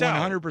Without a think doubt.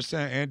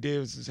 100% Ant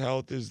Davis's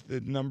health is the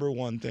number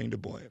one thing to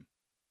blame.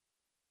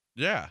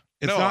 Yeah.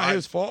 It's No, not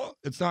his fault.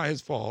 It's not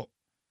his fault.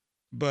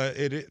 But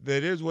it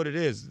is what it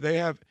is. They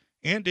have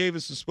Ant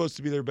Davis is supposed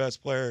to be their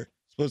best player,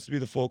 supposed to be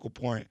the focal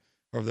point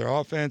of their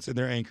offense and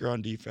their anchor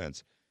on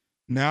defense.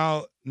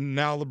 Now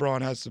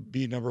LeBron has to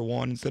be number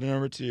one instead of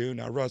number two.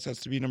 Now Russ has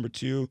to be number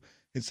two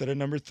instead of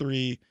number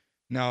three.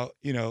 Now,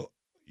 you know,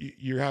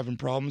 you're having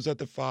problems at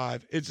the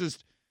five. It's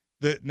just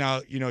that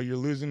now, you know, you're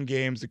losing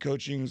games. The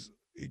coaching's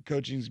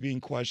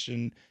being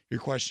questioned. You're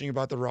questioning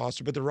about the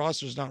roster, but the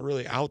roster's not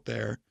really out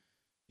there.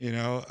 You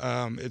know,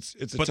 it's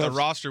a But the tough.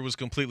 roster was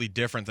completely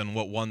different than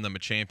what won them a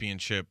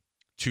championship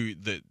to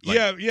the two But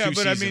I mean,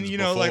 seasons you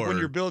know, like when before.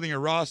 you're building a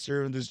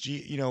roster and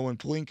you know, when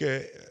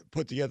Pelinka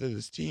put together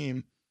this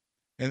team,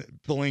 and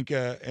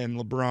Pelinka and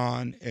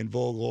LeBron and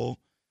Vogel,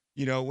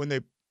 you know, when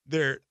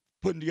they're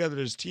putting together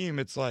this team,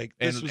 it's like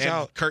this and, was and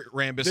how Kurt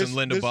Rambis this, and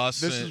Linda this, Buss.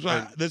 This and, is what,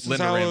 or this is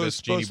Linda how Rambis, it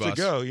was Jeannie supposed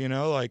to Buss. go. You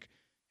know, like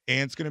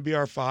Ant's going to be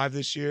our 5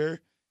 this year.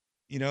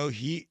 You know,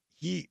 he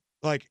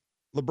like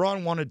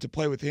LeBron wanted to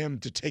play with him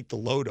to take the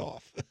load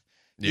off.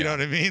 You know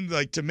what I mean?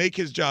 Like to make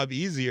his job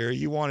easier,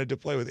 he wanted to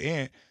play with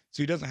Ant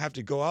so he doesn't have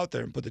to go out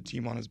there and put the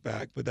team on his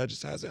back. But that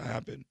just hasn't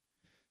happened.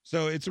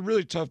 So it's a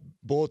really tough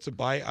bullet to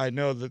bite. I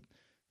know that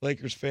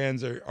Lakers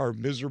fans are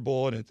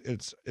miserable and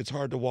it's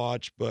hard to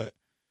watch, but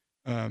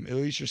at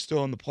least you're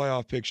still in the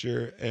playoff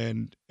picture.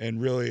 And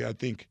really, I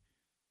think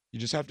you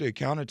just have to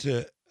account it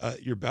to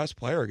your best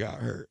player got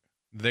hurt.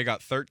 They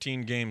got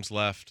 13 games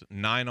left,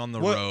 9 on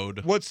the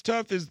road. What's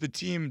tough is the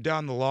team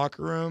down the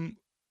locker room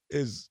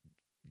is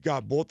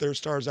got both their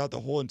stars out the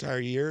whole entire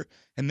year,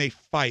 and they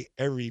fight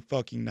every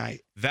fucking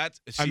night. That's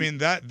I mean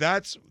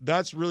that's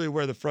really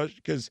where the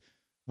because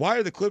why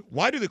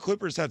do the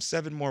Clippers have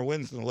 7 more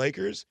wins than the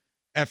Lakers?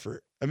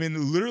 Effort. I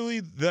mean, literally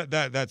that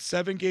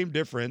 7-game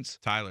difference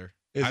Tyler.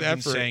 is I've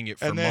effort. been saying it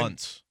for And then,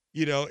 months.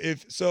 You know,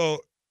 if so,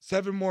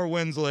 7 more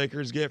wins the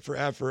Lakers get for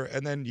effort,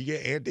 and then you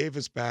get Ant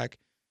Davis back.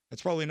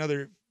 That's probably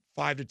another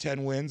 5 to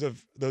 10 wins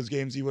of those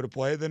games he would have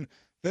played. Then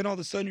all of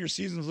a sudden your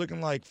season's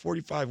looking like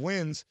 45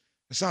 wins.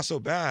 It's not so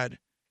bad,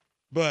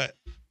 but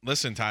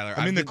Listen, Tyler.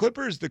 I mean the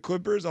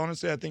Clippers,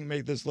 honestly, I think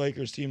make this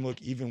Lakers team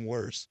look even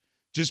worse,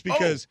 just Oh,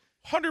 because.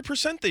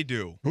 100% they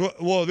do.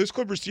 Well, this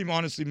Clippers team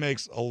honestly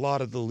makes a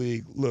lot of the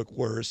league look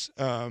worse,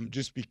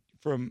 just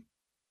from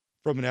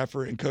an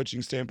effort and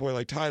coaching standpoint.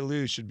 Like Ty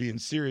Lue should be in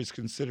serious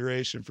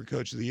consideration for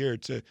Coach of the Year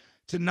to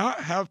not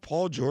have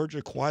Paul George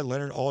or Kawhi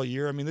Leonard all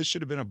year. I mean, this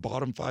should have been a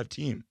bottom 5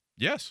 team.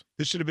 Yes.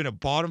 This should have been a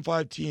bottom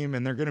 5 team,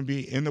 and they're going to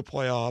be in the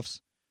playoffs.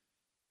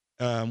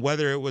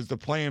 Whether it was the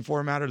play-in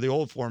format or the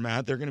old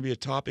format, they're going to be a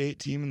top 8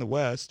 team in the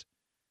West.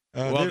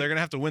 Well, they're going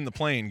to have to win the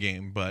playing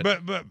game, but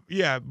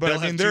yeah, but they'll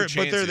I mean have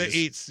 2 they're the chances.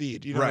 8th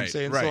seed. You know what I'm Right,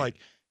 saying? right.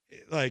 So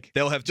like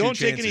they'll have 2 don't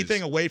take chances.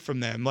 anything away from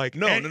them. Like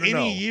No.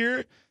 any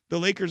year,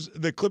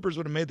 the Clippers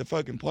would have made the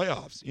fucking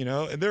playoffs. You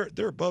know, and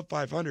they're above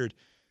 500.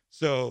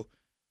 So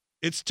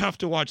it's tough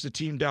to watch the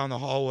team down the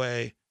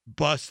hallway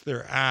bust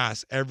their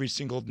ass every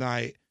single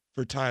night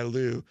for Ty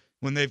Lue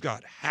when they've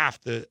got half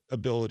the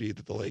ability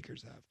that the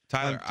Lakers have.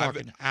 Tyler, I'm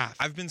talking half.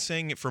 I've been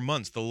saying it for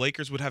months. The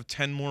Lakers would have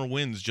 10 more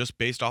wins just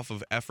based off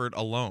of effort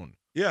alone.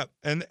 Yeah,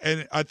 and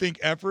I think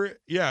effort.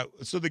 Yeah,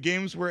 so the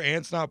games where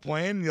Ant's not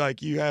playing,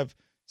 like you have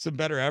some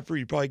better effort,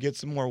 you probably get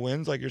some more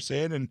wins, like you're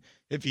saying. And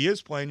if he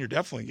is playing, you're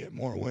definitely getting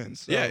more wins.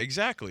 So Yeah,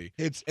 exactly.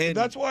 And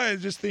that's why I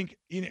just think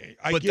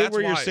I But get that's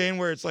where you're why- saying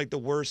where it's like the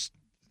worst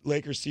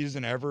Lakers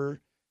season ever.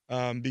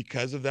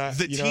 because of that.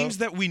 The teams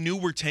that we knew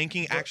were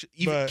tanking actually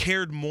even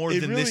cared more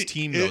than this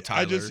team, though,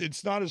 Tyler.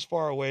 It's not as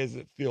far away as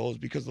it feels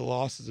because the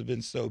losses have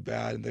been so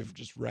bad and they've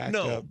just racked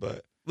up.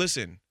 But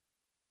listen,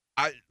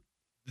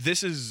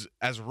 this is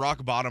as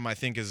rock bottom, I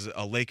think, as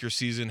a Lakers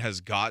season has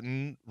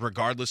gotten,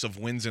 regardless of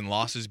wins and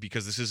losses,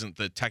 because this isn't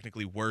the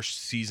technically worst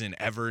season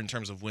ever in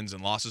terms of wins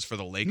and losses for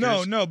the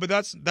Lakers. No, but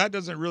that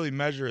doesn't really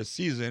measure a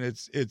season.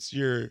 It's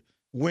your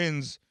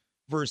wins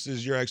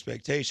versus your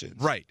expectations.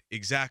 Right,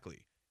 exactly.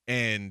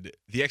 And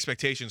the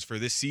expectations for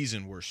this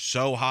season were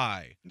so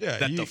high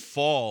that the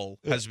fall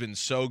has been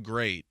so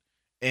great.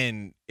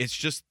 And it's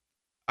just,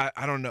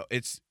 I don't know.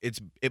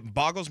 It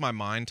boggles my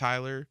mind,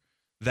 Tyler,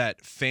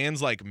 that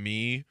fans like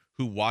me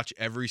who watch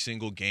every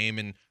single game,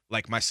 and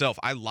like myself,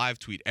 I live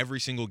tweet every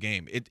single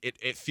game.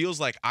 It feels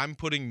like I'm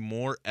putting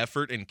more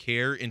effort and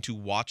care into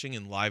watching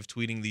and live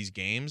tweeting these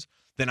games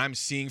than I'm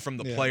seeing from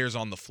the players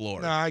on the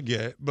floor. No, I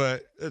get it,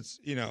 but it's,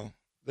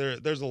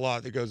 there's a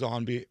lot that goes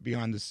on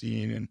behind the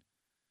scene, and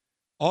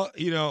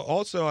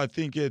also I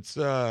think it's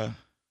damn,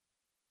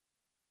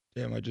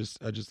 I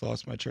just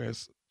lost my train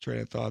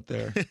of thought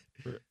there.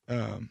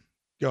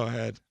 Go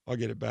ahead. I'll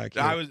get it back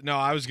here.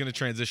 I was going to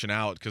transition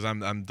out because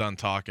I'm done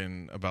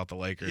talking about the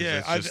Lakers.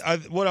 Yeah,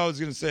 what I was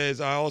going to say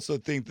is I also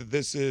think that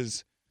this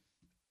is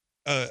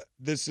a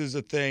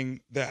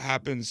thing that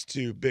happens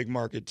to big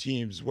market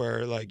teams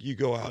where like you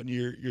go out and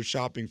you're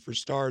shopping for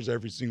stars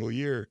every single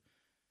year.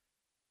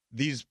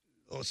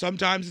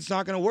 Sometimes it's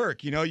not going to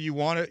work. You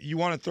want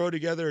to throw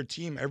together a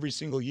team every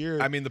single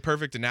year. I mean, the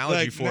perfect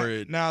analogy for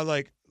it. Now,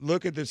 like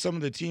look at some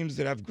of the teams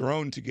that have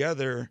grown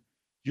together.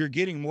 You're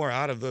getting more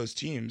out of those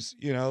teams,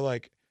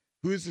 like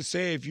who's to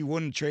say if you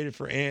wouldn't trade it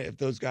for Ant, if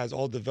those guys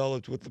all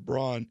developed with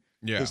LeBron,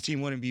 this team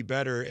wouldn't be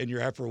better and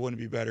your effort wouldn't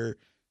be better.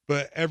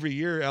 But every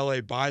year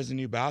LA buys a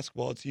new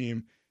basketball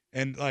team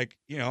and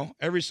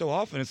every so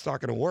often it's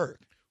not going to work.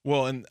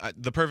 Well, and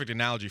the perfect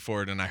analogy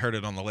for it, and I heard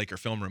it on the Laker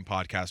Film Room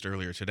podcast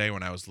earlier today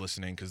when I was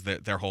listening, because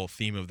their whole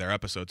theme of their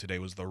episode today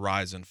was the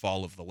rise and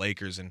fall of the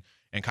Lakers and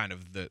kind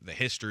of the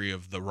history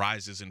of the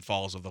rises and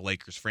falls of the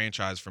Lakers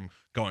franchise from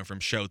going from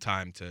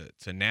Showtime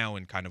to now,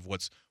 and kind of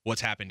what's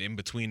happened in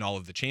between all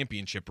of the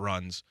championship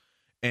runs.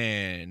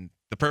 And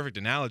the perfect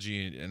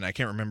analogy, and I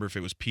can't remember if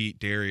it was Pete,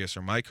 Darius,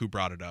 or Mike who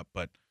brought it up,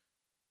 but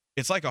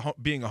it's like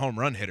being a home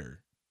run hitter.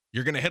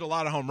 You're going to hit a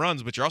lot of home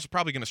runs, but you're also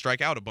probably going to strike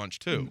out a bunch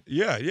too.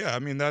 Yeah. I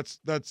mean, that's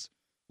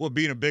what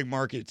being a big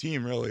market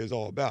team really is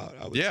all about,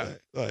 I would say.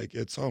 Like,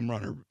 it's home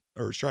run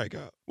or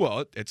strikeout.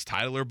 Well, it's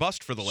title or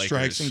bust for the Lakers.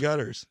 Strikes and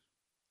gutters.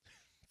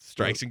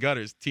 Strikes and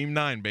gutters. Team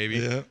 9, baby.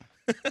 Yeah.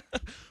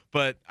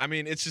 But, I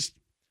mean, it's just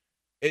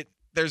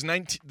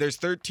there's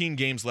 13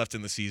 games left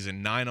in the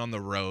season, 9 on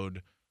the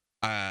road.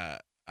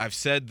 I've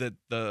said that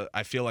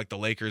I feel like the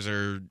Lakers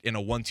are in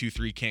a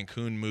 1-2-3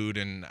 Cancun mood,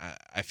 and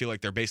I feel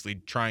like they're basically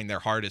trying their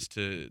hardest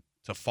to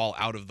fall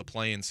out of the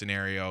play-in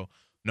scenario,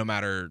 no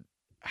matter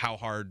how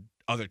hard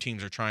other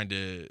teams are trying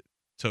to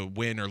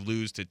win or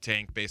lose to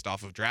tank based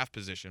off of draft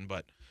position.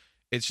 But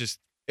it's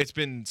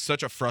been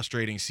such a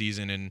frustrating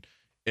season, and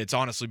it's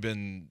honestly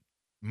been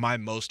my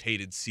most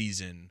hated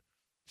season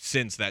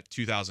since that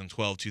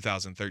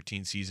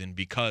 2012-2013 season,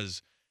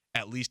 because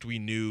at least we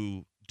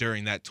knew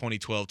during that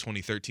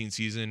 2012-2013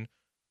 season,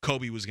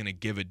 Kobe was going to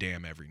give a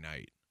damn every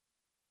night.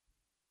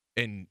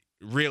 And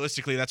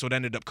realistically, that's what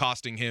ended up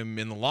costing him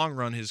in the long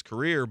run his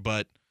career,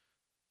 but...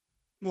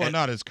 Well,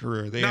 not his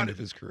career. The end of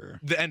his career.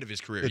 The end of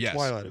his career, the yes.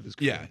 twilight of his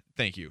career. Yeah,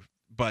 thank you.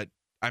 But,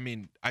 I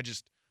mean, I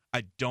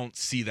don't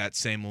see that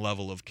same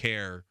level of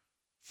care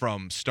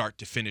from start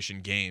to finish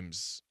in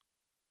games.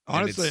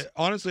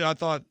 Honestly, I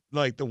thought,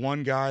 like, the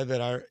one guy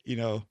that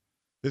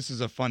this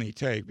is a funny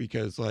take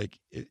because, like,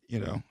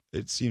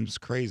 it seems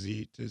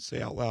crazy to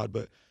say out loud,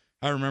 but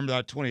I remember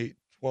that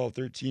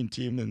 2012-13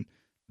 team, and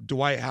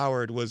Dwight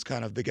Howard was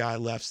kind of the guy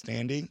left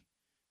standing,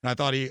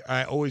 and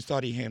I always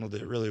thought he handled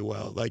it really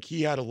well. Like,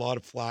 he had a lot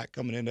of flack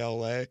coming into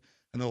LA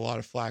and a lot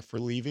of flack for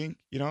leaving,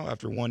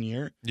 after 1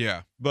 year.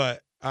 Yeah.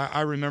 But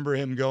I remember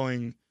him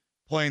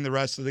playing the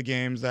rest of the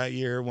games that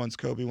year once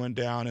Kobe went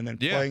down, and then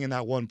playing in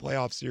that one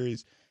playoff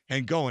series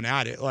and going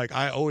at it. Like,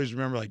 I always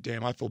remember, like,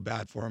 damn, I feel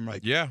bad for him.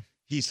 Like, yeah.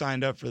 He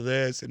signed up for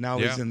this, and now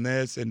he's in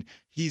this, and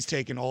he's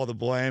taking all the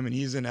blame, and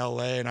he's in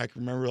L.A., and I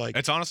can remember, like...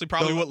 It's honestly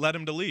probably what led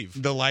him to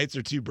leave. The lights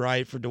are too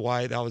bright for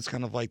Dwight. That was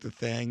kind of like the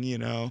thing,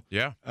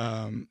 Yeah.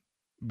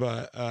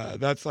 But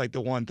that's, like, the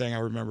one thing I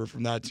remember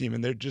from that team,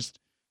 and there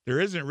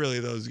isn't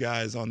really those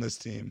guys on this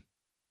team.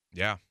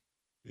 Yeah.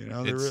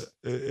 I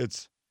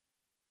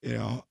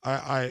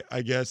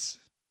guess,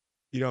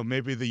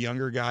 maybe the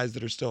younger guys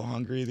that are still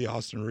hungry, the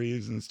Austin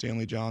Reeves and the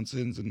Stanley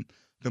Johnsons and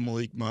the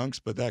Malik Monks,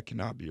 but that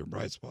cannot be a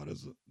bright spot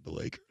as the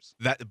Lakers.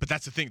 But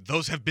that's the thing;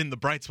 those have been the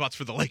bright spots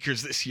for the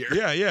Lakers this year.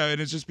 Yeah,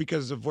 and it's just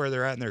because of where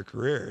they're at in their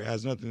career. It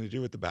has nothing to do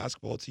with the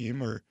basketball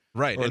team or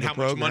right, or and the how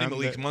program. much money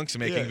Malik Monk's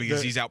making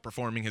because he's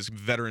outperforming his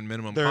veteran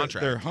minimum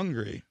contract. They're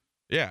hungry.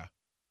 Yeah,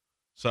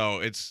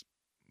 so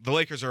the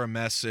Lakers are a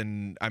mess,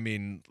 and I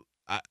mean,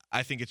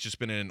 I think it's just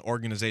been an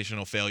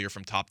organizational failure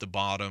from top to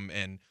bottom,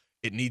 and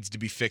it needs to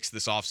be fixed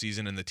this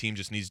offseason, and the team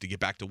just needs to get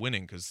back to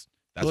winning because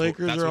that's The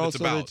Lakers what are it's also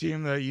the about.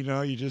 team that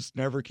you just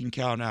never can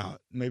count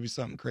out. Maybe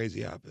something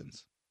crazy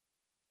happens.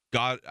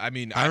 I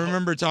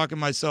remember talking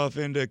myself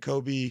into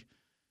Kobe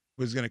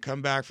was going to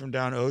come back from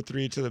down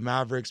 0-3 to the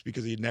Mavericks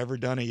because he'd never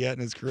done it yet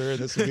in his career.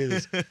 This would be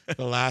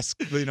the last,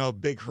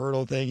 big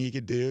hurdle thing he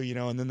could do,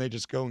 and then they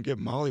just go and get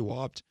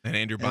mollywopped. And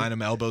Andrew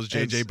Bynum elbows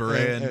J.J.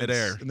 Barea in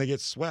midair. And they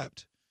get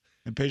swept.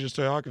 And Peja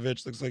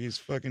Stojakovic looks like he's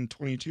fucking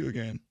 22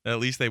 again. At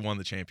least they won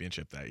the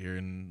championship that year,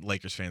 and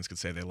Lakers fans could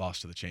say they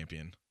lost to the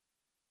champion.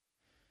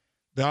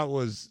 That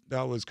was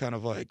kind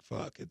of like,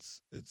 fuck, it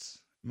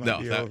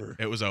might be over.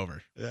 It was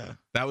over. Yeah.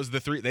 That was the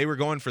three. They were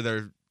going for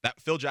that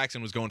Phil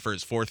Jackson was going for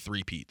his fourth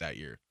three-peat that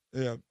year.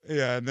 Yeah.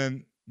 Yeah. And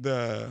then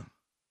the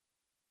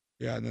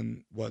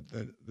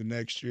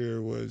next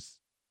year was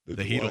the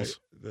Dwight, Heatles.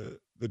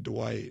 The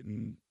Dwight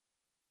and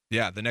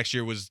the next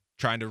year was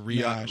trying to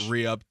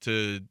re-up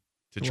to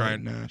Dwight try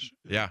and Nash.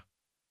 Yeah.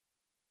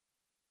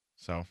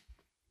 So,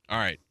 all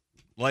right,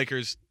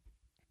 Lakers,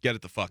 get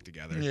it the fuck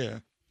together. Yeah.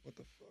 What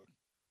the fuck?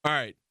 All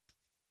right,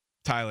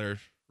 Tyler,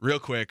 real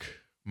quick.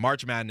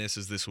 March Madness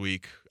is this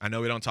week. I know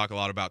we don't talk a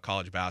lot about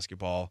college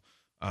basketball.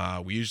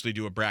 We usually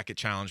do a bracket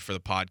challenge for the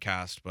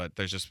podcast, but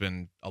there's just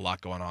been a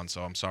lot going on,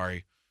 so I'm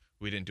sorry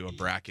we didn't do a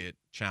bracket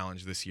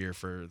challenge this year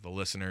for the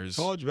listeners.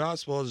 College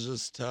basketball is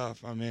just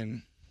tough. I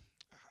mean,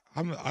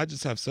 I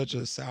just have such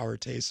a sour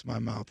taste in my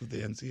mouth with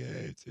the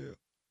NCAA too.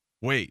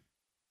 Wait,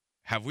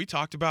 have we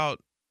talked about?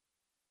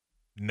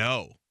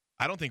 No,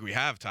 I don't think we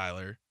have,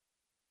 Tyler.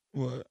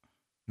 What?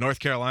 North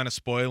Carolina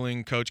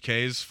spoiling Coach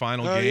K's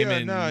final game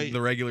in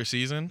the regular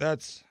season?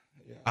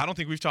 I don't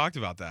think we've talked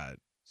about that.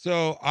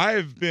 So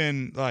I've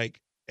been like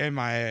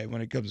MIA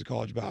when it comes to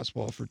college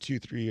basketball for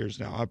 2-3 years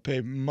now. I pay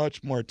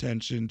much more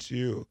attention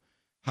to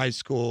high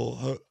school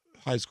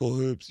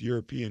hoops,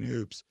 European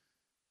hoops,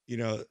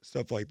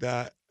 stuff like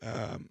that.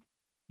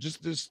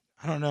 Just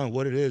I don't know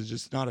what it is.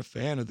 Just not a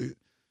fan of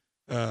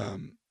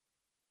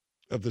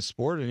the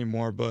sport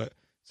anymore. But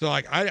so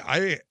like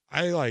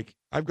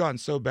I've gotten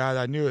so bad.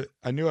 I knew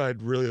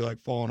I'd really like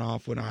fallen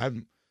off when I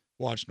haven't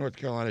watched North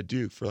Carolina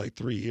Duke for like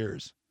 3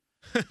 years,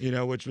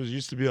 which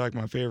used to be like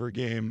my favorite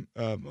game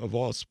of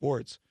all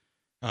sports.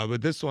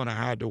 But this one I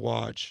had to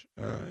watch,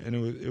 and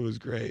it was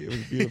great. It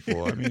was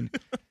beautiful. I mean,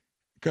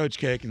 Coach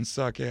K can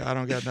suck it. I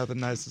don't got nothing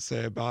nice to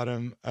say about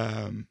him.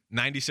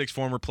 96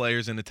 former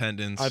players in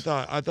attendance. I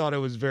thought it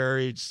was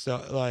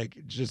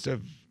just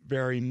a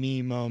very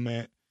me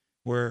moment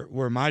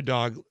where my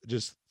dog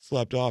just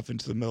slept off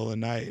into the middle of the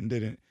night and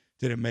didn't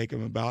make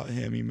him about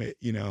him. He made,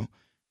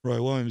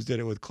 Roy Williams did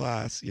it with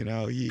class.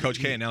 Coach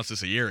K announced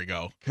this a year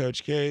ago.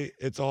 Coach K,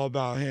 it's all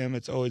about him.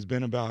 It's always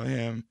been about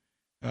him.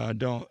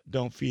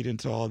 Don't feed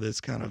into all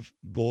this kind of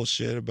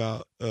bullshit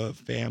about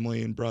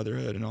family and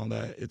brotherhood and all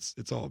that.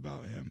 It's all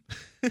about him.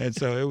 And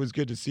so it was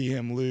good to see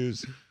him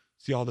lose,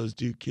 see all those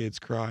Duke kids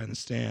cry in the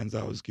stands.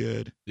 That was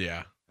good.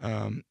 Yeah.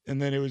 And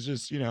then it was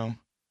just,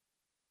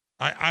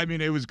 I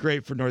mean, it was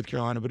great for North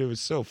Carolina, but it was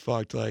so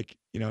fucked, like,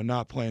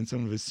 not playing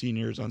some of his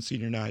seniors on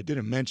senior night.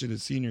 Didn't mention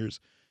his seniors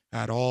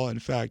at all. In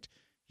fact,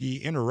 he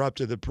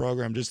interrupted the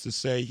program just to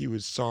say he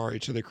was sorry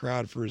to the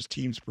crowd for his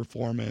team's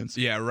performance.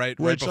 Yeah, right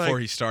before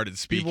he started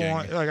speaking.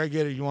 I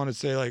get it. You want to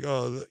say like,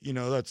 oh,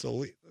 that's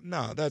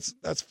no,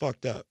 that's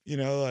fucked up.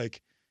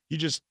 Like you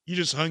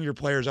just hung your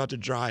players out to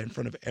dry in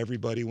front of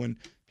everybody when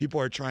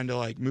people are trying to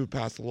like move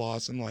past the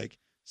loss and like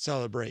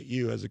celebrate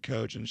you as a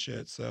coach and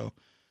shit. So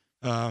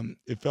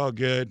it felt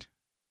good,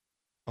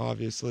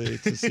 obviously,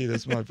 to see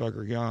this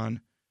motherfucker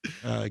gone.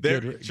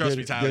 Trust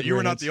me, Tyler, you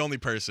were not the only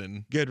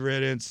person. Good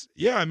riddance.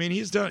 Yeah, I mean,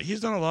 he's done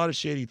a lot of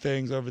shady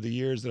things over the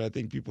years that I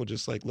think people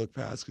just like look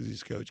past because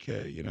he's Coach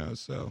K,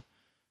 So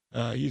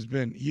he's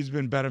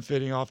been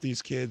benefiting off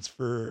these kids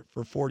for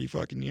 40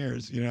 fucking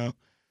years,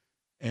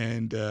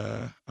 And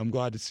I'm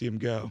glad to see him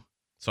go.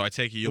 So I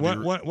take it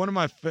one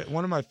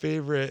of my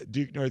favorite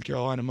Duke North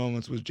Carolina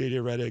moments was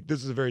JJ Redick.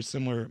 This is a very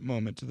similar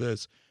moment to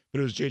this,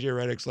 but it was JJ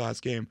Redick's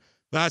last game.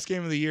 Last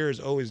game of the year is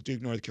always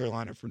Duke North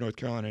Carolina for North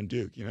Carolina and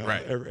Duke.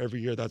 Right.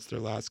 Every year that's their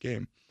last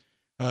game.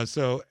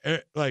 So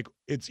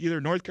it's either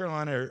North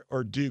Carolina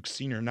or Duke's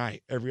senior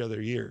night every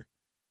other year.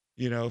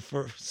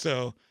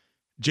 So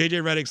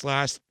JJ Redick's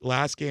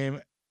last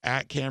game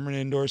at Cameron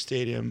Indoor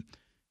Stadium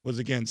was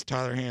against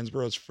Tyler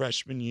Hansborough's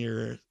freshman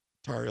year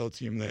Tar Heel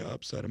team. They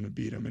upset him and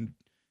beat him, and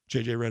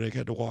JJ Redick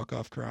had to walk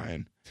off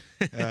crying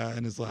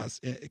in his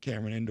last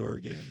Cameron Indoor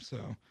game.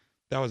 So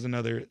that was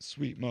another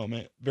sweet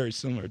moment, very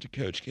similar to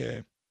Coach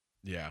K.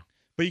 Yeah.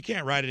 But you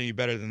can't write it any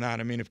better than that.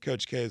 I mean, if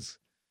Coach K is,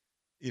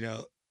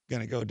 going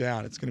to go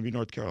down, it's going to be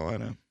North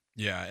Carolina.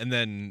 Yeah. And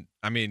then,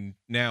 I mean,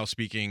 now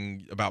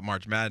speaking about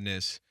March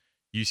Madness,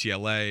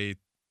 UCLA,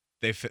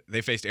 they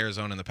faced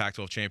Arizona in the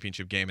Pac-12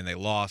 championship game and they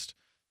lost.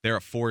 They're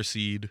a 4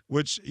 seed.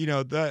 Which, I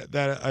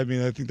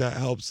think that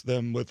helps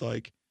them with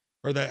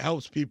that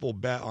helps people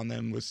bet on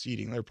them with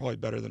seeding. They're probably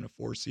better than a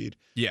 4 seed.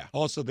 Yeah.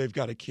 Also, they've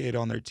got a kid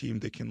on their team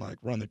that can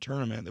run the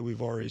tournament that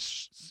we've already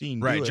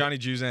seen. Right, do it. Johnny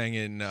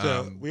Juzang and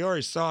so we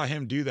already saw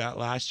him do that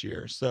last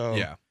year. So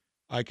yeah,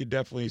 I could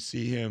definitely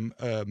see him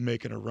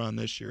making a run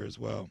this year as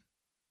well.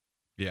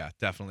 Yeah,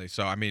 definitely.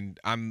 So I mean,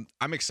 I'm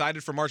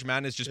excited for March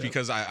Madness just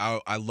because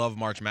I love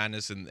March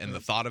Madness and the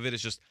thought of it.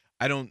 It's just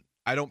I don't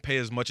pay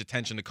as much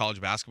attention to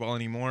college basketball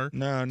anymore.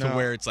 No. To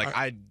where it's like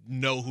I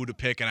know who to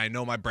pick and I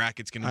know my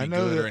bracket's going to be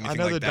good or anything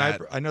like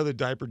that. I know the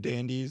diaper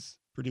dandies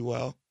pretty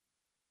well,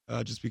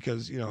 just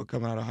because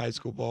coming out of high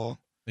school ball.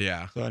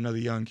 Yeah. So I know the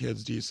young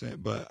kids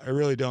decent, but I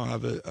really don't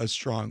have a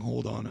strong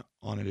hold on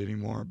it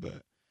anymore.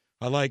 But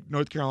I like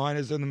North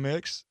Carolina's in the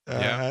mix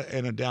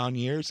in a down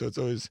year, so it's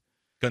always.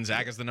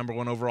 Gonzaga's the number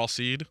 1 overall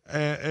seed.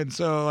 And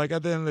so, like,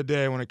 at the end of the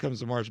day, when it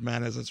comes to March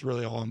Madness, that's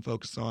really all I'm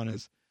focused on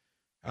is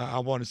I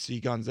want to see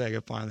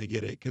Gonzaga finally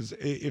get it because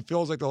it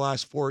feels like the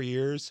last 4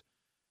 years,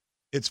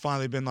 it's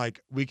finally been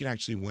like we can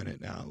actually win it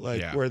now.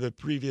 Like where the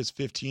previous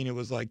 15, it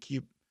was like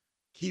keep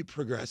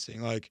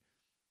progressing. Like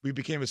we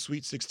became a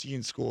Sweet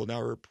 16 school.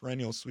 Now we're a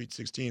perennial Sweet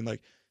 16. Like,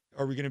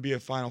 are we going to be a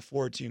Final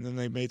Four team? Then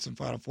they made some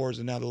Final Fours,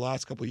 and now the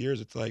last couple of years,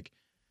 it's like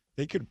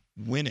they could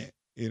win it.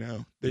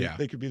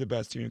 They could be the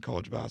best team in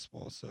college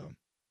basketball. So,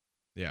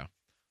 yeah.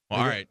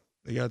 Well, all right.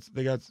 They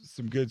got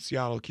some good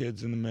Seattle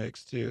kids in the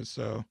mix too.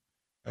 So,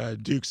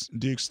 Duke's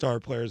star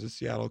player is a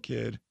Seattle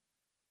kid.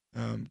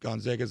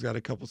 Gonzaga's got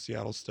a couple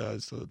Seattle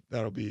studs, so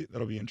that'll be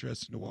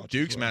interesting to watch.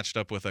 Duke's matched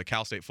up with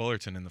Cal State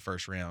Fullerton in the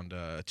first round,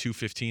 a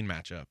 2-15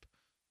 matchup.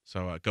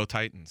 So go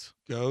Titans.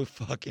 Go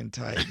fucking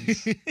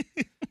Titans.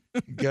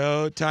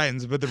 Go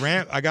Titans. But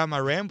I got my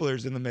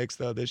Ramblers in the mix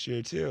though this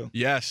year too.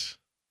 Yes.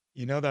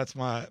 That's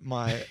my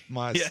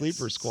yes.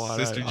 sleeper squad.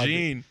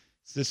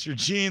 Sister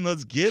Jean,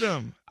 let's get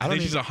him. I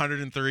think she's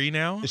 103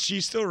 now. Is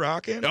she still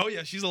rocking? Oh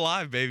yeah, she's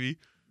alive, baby.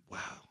 Wow.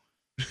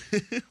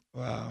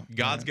 Wow.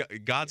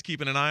 God's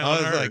keeping an eye I on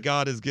was her. like,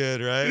 God is good,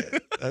 right?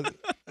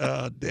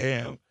 Oh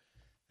damn.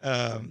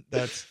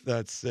 That's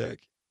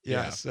sick.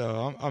 Yeah.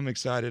 So I'm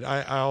excited.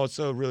 I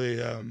also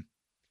really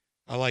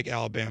I like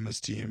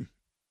Alabama's team,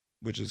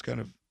 which is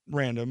kind of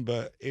random,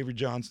 but Avery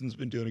Johnson's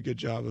been doing a good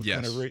job of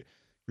kind of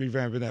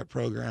revamping that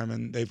program,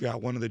 and they've got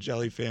one of the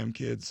Jelly Fam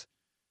kids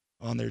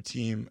on their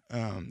team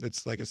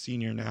that's like a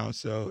senior now,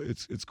 so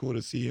it's cool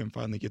to see him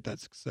finally get that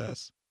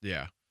success.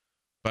 Yeah.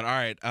 But all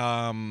right,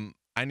 I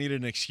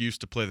needed an excuse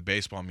to play the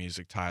baseball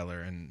music,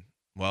 Tyler, and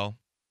well,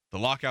 the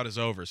lockout is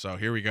over, so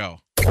here we go.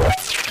 Here we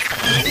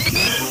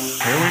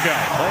go.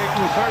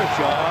 Clayton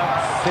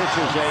Kershaw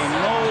pitches a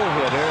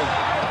no-hitter,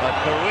 a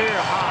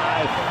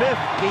career-high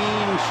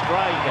 15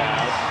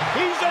 strikeouts.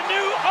 He's a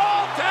new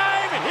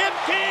all-time hit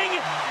king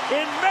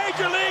in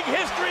Major League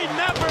history,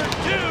 number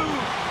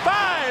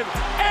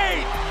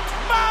 258.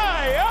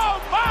 My,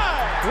 oh my!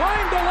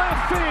 Line to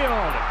left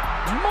field.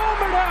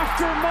 Moment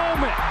after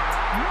moment.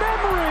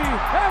 Memory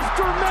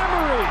after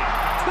memory.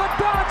 The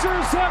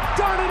Dodgers have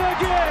done it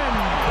again.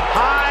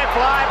 High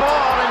fly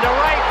ball into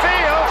right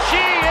field. She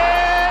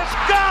is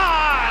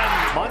gone.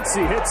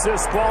 Muncy hits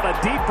this ball to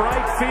deep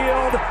right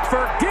field.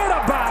 Forget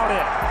about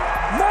it.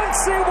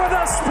 Muncy with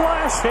a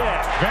splash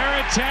hit.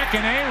 Varitek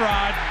and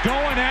A-Rod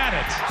going at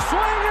it.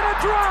 Swing and a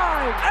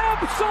drive.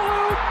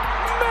 Absolute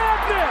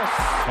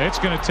madness. It's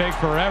going to take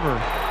forever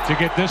to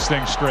get this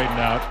thing straightened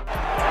out.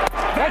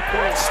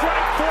 And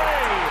strike 3.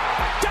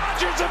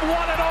 Dodgers have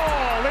won it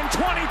all in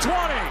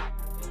 2020.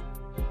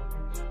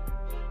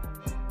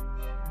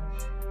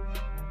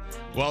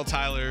 Well,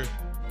 Tyler,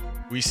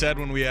 we said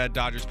when we had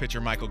Dodgers pitcher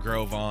Michael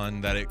Grove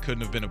on that it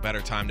couldn't have been a better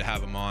time to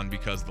have him on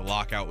because the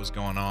lockout was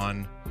going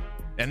on.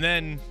 And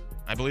then,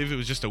 I believe it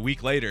was just a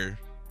week later,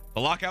 the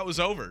lockout was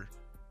over.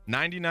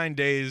 99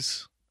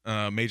 days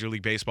Major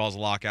League Baseball's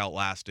lockout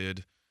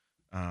lasted.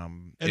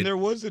 And there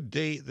was a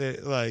date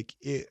that, like,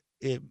 it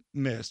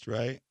missed,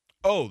 right?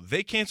 Oh,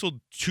 they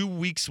canceled 2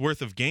 weeks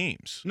worth of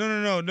games.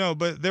 No.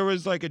 But there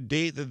was, like, a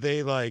date that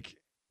they, like,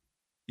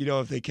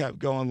 if they kept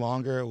going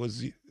longer, it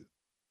was...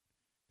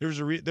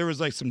 There was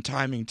like some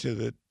timing to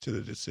the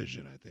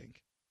decision, I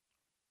think,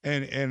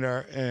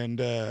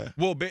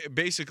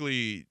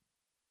 basically,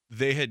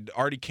 they had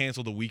already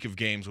canceled a week of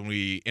games when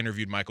we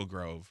interviewed Michael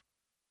Grove.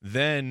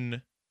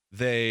 Then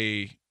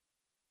they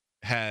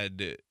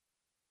had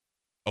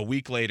a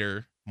week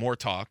later more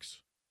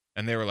talks,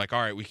 and they were like,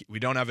 "All right, we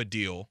don't have a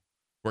deal.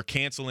 We're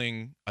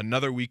canceling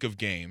another week of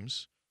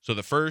games." So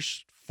the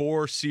first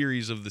 4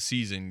 series of the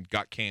season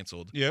got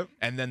canceled. Yep.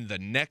 And then the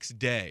next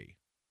day,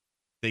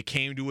 they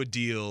came to a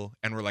deal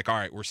and were like, all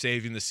right, we're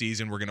saving the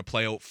season. We're going to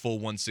play out full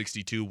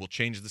 162. We'll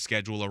change the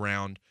schedule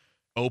around.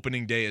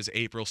 Opening day is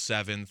April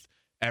 7th.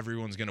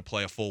 Everyone's going to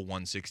play a full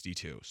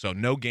 162. So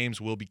no games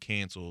will be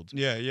canceled.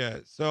 Yeah.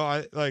 So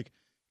I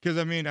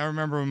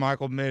remember when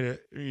Michael made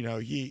it,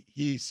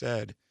 he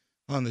said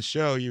on the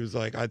show, he was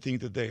like, I think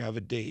that they have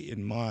a date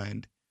in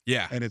mind.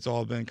 Yeah. And it's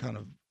all been kind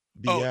of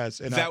BS.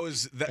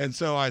 And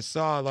so I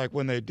saw, like,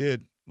 when they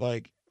did,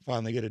 like,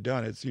 finally get it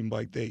done, it seemed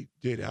like they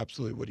did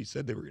absolutely what he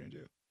said they were going to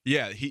do.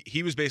 Yeah,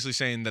 he was basically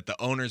saying that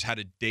the owners had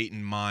a date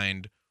in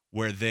mind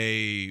where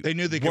they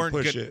knew they could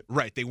push it.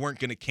 Right, they weren't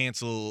going to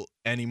cancel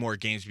any more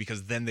games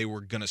because then they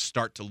were going to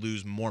start to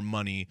lose more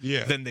money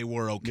than they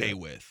were okay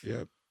with.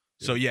 Yep.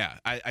 So,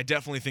 I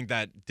definitely think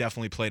that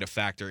definitely played a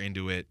factor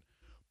into it.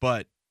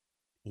 But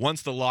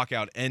once the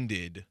lockout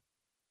ended,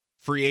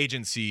 free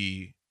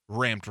agency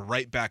ramped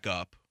right back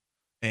up,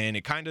 and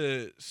it kind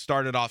of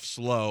started off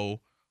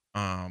slow.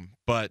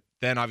 But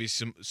then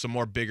obviously some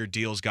more bigger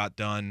deals got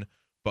done.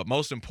 But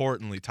most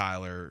importantly,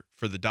 Tyler,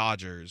 for the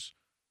Dodgers,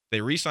 they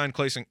re-signed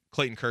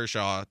Clayton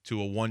Kershaw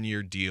to a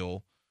 1-year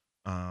deal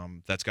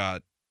that's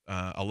got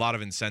a lot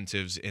of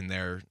incentives in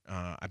there.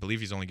 I believe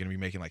he's only going to be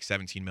making like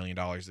 $17 million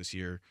this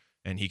year,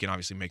 and he can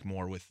obviously make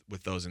more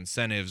with those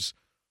incentives.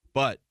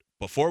 But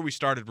before we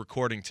started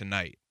recording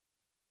tonight,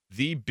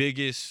 the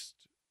biggest,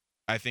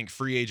 I think,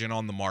 free agent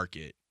on the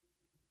market,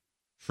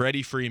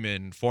 Freddie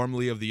Freeman,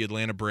 formerly of the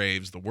Atlanta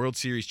Braves, the World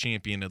Series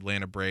champion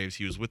Atlanta Braves.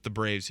 He was with the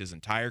Braves his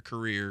entire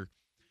career.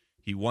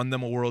 He won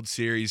them a World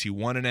Series. He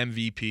won an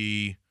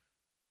MVP.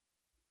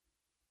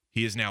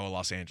 He is now a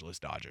Los Angeles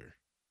Dodger.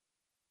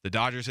 The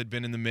Dodgers had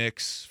been in the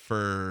mix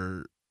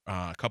for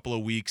a couple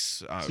of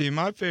weeks. See,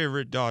 my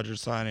favorite Dodger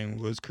signing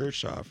was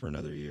Kershaw for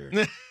another year.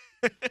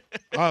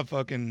 I'll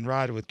fucking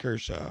ride with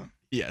Kershaw.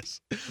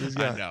 Yes,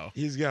 I know.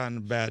 He's gotten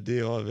a bad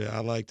deal of it. I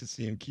like to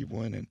see him keep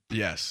winning.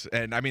 Yes,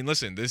 and I mean,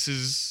 listen, this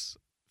is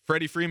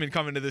Freddie Freeman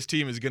coming to this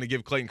team is going to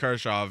give Clayton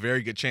Kershaw a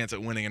very good chance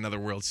at winning another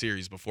World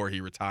Series before he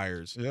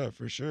retires. Yeah,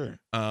 for sure.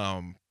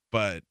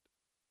 But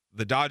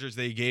the Dodgers,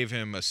 they gave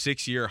him a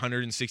 6-year,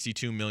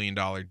 $162 million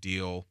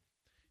deal.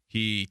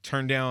 He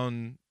turned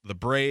down the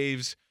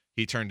Braves.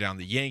 He turned down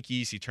the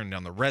Yankees. He turned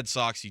down the Red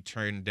Sox. He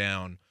turned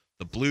down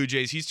the Blue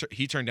Jays.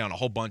 He turned down a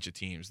whole bunch of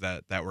teams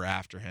that were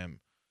after him.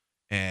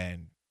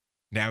 And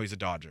now he's a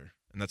Dodger,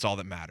 and that's all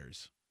that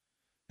matters.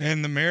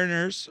 And the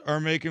Mariners are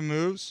making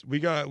moves.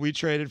 We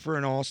traded for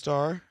an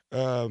all-star.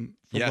 From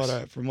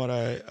what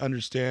I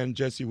understand,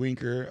 Jesse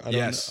Winker.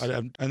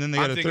 And then they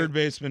got a third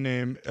baseman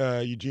named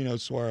Eugenio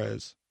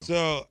Suarez.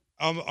 So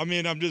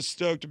I'm just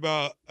stoked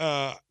about.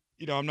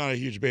 I'm not a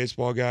huge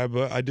baseball guy,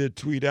 but I did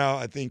tweet out,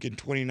 I think in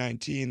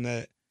 2019,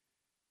 that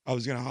I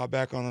was going to hop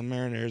back on the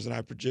Mariners, and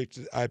I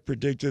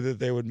predicted that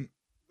they would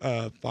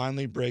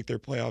finally break their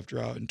playoff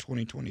drought in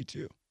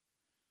 2022.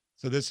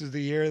 So this is the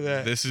year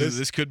that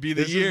this could be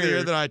the year. year. This is the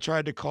year that I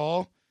tried to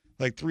call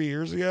like 3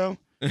 years ago.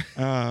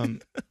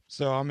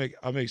 So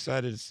I'm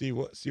excited to see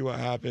what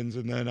happens.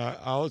 And then I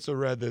also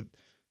read that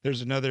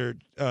there's another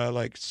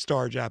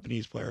star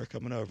Japanese player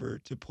coming over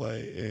to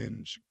play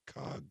in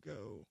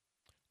Chicago.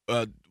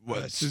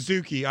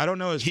 Suzuki. I don't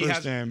know his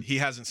first name. He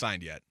hasn't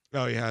signed yet.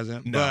 Oh, he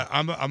hasn't. No. But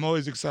I'm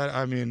always excited.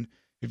 I mean,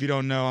 if you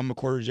don't know, I'm a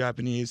quarter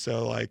Japanese,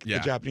 so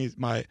the Japanese.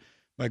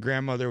 My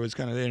grandmother was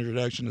kind of the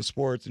introduction to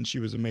sports, and she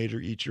was a major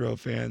Ichiro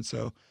fan.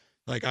 So,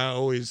 I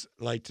always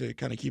like to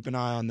kind of keep an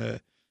eye on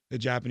the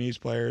Japanese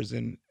players,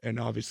 and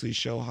obviously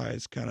Shohei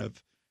has kind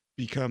of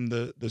become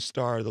the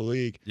star of the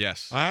league.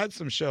 Yes, I had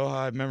some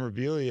Shohei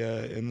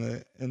memorabilia in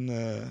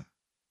the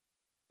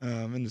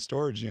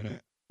storage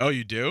unit. Oh,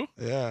 you do?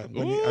 Yeah.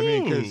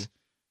 Because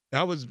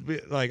that was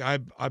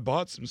I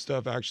bought some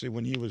stuff actually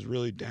when he was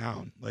really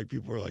down.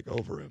 People were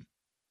over him.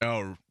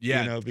 Oh,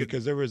 yeah.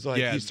 Because there was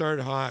he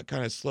started hot,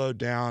 kind of slowed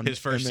down. His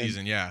first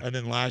season, yeah. And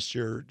then last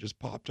year just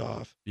popped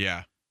off.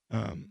 Yeah.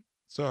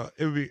 So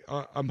it would be.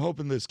 I'm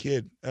hoping this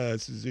kid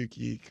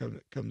Suzuki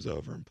comes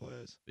over and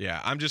plays.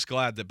 Yeah, I'm just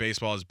glad that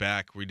baseball is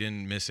back. We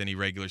didn't miss any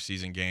regular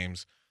season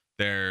games.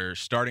 They're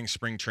starting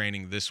spring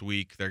training this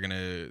week. They're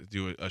gonna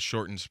do a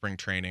shortened spring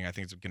training. I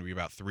think it's gonna be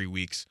about 3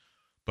 weeks.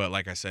 But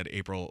like I said,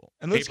 April.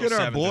 And let's get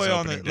our boy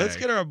on the. Let's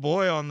get our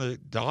boy on the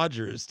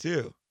Dodgers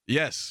too.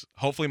 Yes,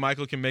 hopefully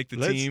Michael can make the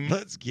team.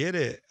 Let's get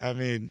it. I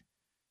mean,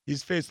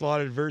 he's faced a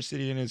lot of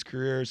adversity in his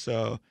career,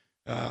 so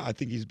I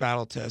think he's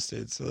battle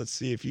tested. So let's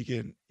see if he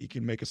can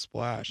make a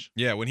splash.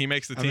 Yeah, when he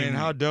makes the team. I mean,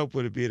 how dope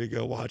would it be to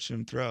go watch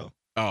him throw?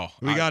 Oh,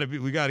 we got to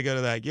go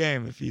to that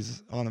game if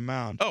he's on the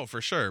mound. Oh,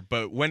 for sure.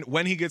 But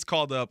when he gets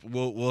called up,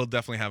 we'll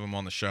definitely have him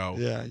on the show.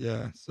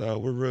 Yeah. So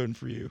we're rooting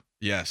for you.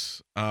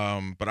 Yes.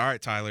 But all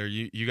right, Tyler,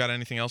 you got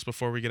anything else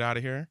before we get out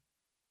of here?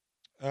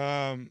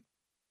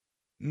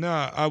 No,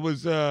 I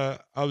was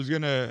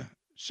gonna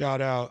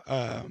shout out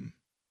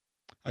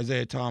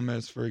Isaiah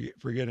Thomas for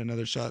getting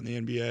another shot in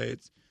the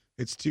NBA.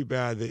 It's too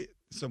bad that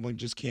someone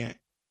just can't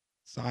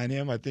sign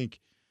him. I think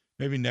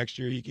maybe next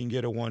year he can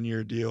get a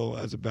 1-year deal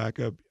as a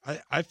backup.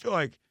 I feel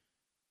like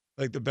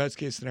the best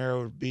case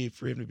scenario would be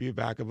for him to be a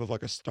backup of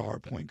a star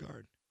point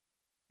guard,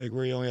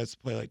 where he only has to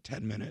play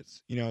 10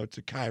 minutes,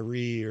 to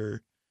Kyrie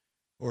or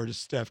to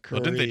Steph Curry.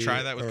 Well, didn't they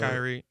try that with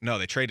Kyrie? No,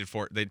 they traded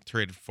for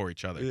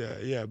each other.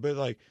 Yeah,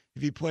 but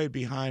if he played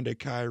behind a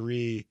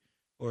Kyrie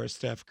or a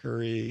Steph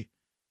Curry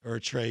or a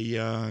Trae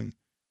Young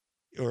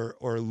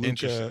or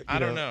Luka, I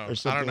don't know, or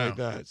something like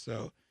that.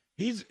 So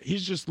he's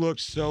just looked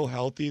so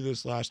healthy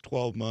this last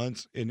 12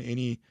 months in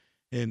the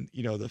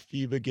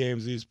FIBA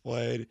games he's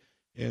played,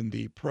 in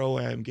the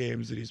Pro-Am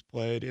games that he's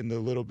played, in the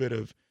little bit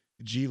of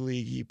G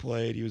League he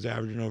played. He was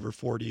averaging over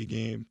 40 a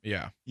game.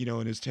 Yeah.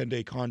 In his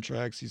 10-day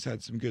contracts, he's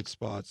had some good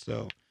spots.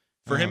 So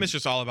for him, it's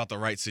just all about the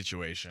right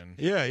situation.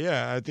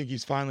 Yeah. I think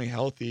he's finally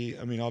healthy.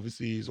 I mean,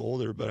 obviously he's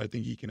older, but I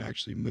think he can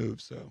actually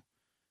move. So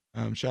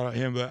Shout out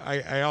him, but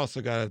I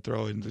also got to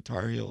throw in the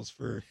Tar Heels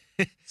for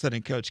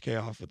sending Coach K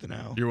off with an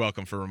L. You're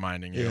welcome for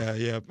reminding you.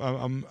 Yeah.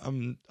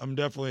 I'm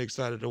definitely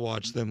excited to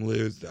watch them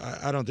lose.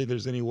 I don't think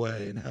there's any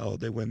way in hell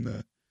they win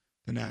the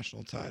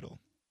national title.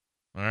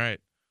 All right.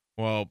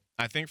 Well,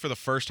 I think for the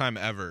first time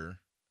ever,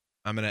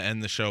 I'm going to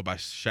end the show by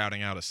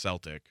shouting out a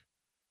Celtic.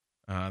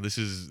 This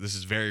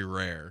is very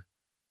rare.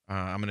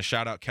 I'm going to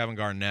shout out Kevin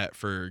Garnett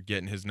for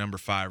getting his number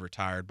 5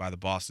 retired by the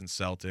Boston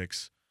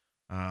Celtics.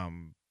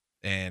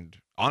 And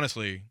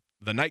honestly,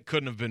 the night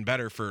couldn't have been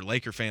better for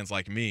Laker fans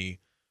like me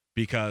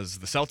because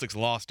the Celtics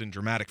lost in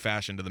dramatic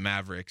fashion to the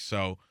Mavericks.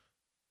 So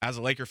as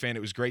a Laker fan,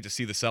 it was great to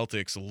see the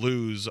Celtics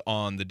lose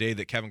on the day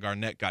that Kevin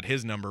Garnett got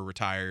his number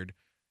retired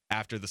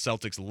after the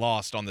Celtics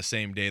lost on the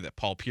same day that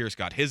Paul Pierce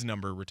got his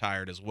number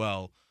retired as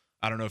well.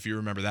 I don't know if you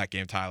remember that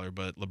game, Tyler,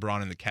 but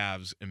LeBron and the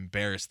Cavs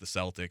embarrassed the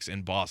Celtics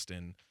in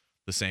Boston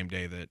the same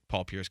day that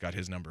Paul Pierce got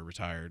his number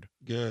retired.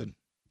 Good.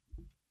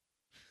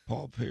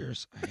 Paul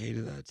Pierce. I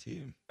hated that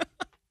team.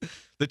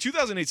 The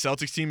 2008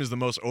 Celtics team is the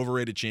most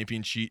overrated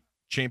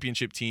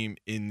championship team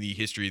in the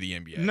history of the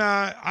NBA.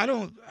 Nah, I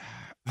don't.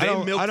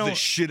 They milked the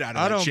shit out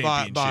of that championship.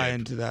 I don't buy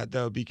into that,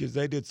 though, because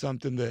they did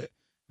something that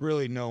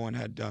really no one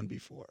had done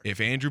before.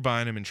 If Andrew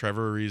Bynum and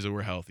Trevor Ariza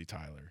were healthy,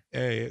 Tyler.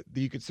 Hey,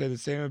 you could say the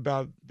same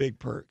about Big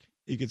Perk.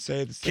 You could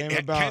say the same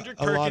about Kendrick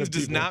a lot Perkins of people.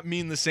 does not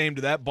mean the same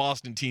to that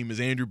Boston team as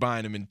Andrew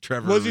Bynum and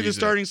Trevor Was Ariza. he the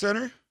starting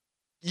center?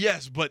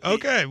 Yes, but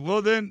okay.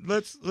 Well, then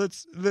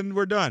then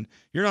we're done.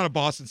 You're not a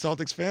Boston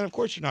Celtics fan. Of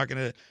course, you're not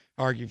going to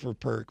argue for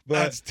Perk. But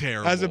that's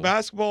terrible. As a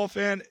basketball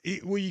fan,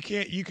 well, you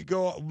can't. You could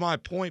go. My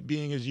point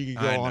being is you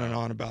could go on and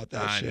on about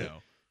that shit.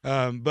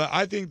 I know. But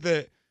I think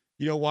that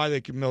why they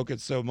can milk it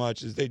so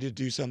much is they did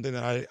do something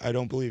that I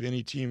don't believe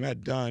any team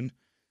had done.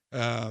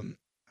 I'm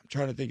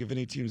trying to think if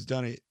any team's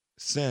done it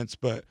since,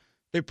 but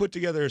they put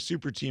together a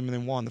super team and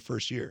then won the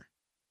first year.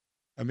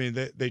 I mean,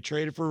 they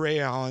traded for Ray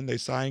Allen, they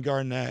signed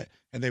Garnett,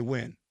 and they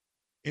win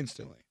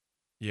instantly.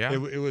 Yeah,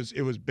 it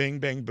was bang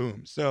bang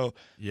boom. So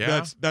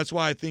yeah, that's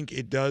why I think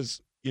it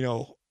does.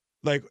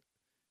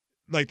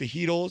 Like the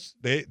Heatles,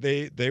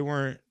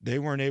 they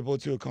weren't able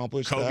to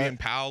accomplish Kobe that. and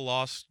Powell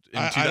lost in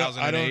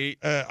 2008.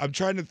 I'm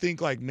trying to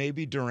think like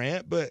maybe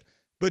Durant, but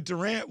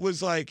Durant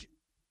was like,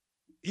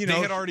 they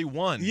had already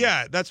won.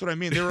 Yeah, that's what I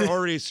mean. They were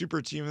already a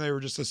super team, and they were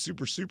just a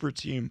super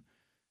team.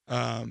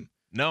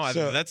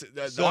 Honestly, that's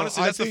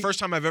the first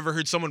time I've ever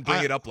heard someone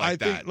bring it up like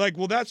that.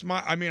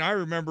 I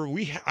remember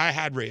I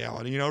had Ray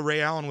Allen.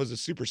 Ray Allen was a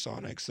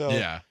supersonic. So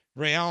yeah,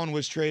 Ray Allen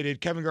was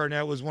traded. Kevin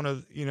Garnett was one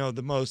of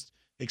the most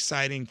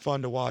exciting,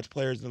 fun to watch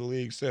players in the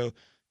league. So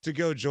to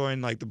go join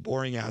like the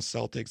boring ass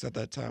Celtics at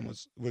that time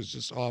was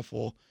just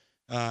awful.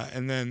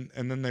 And then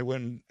they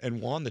went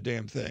and won the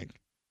damn thing.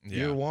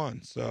 Year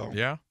one. So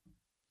yeah.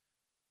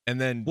 And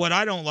then what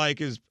I don't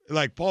like is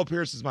like Paul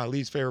Pierce is my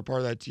least favorite part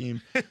of that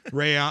team.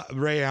 Ray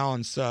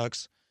Allen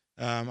sucks.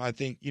 I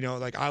think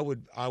I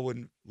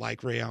wouldn't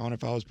like Ray Allen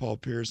if I was Paul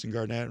Pierce and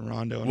Garnett and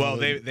Rondo. Well,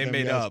 they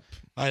made up.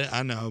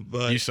 I know,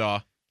 but you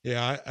saw.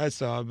 Yeah, I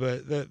saw,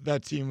 but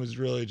that team was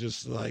really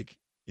just like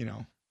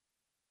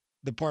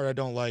the part I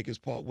don't like is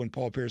when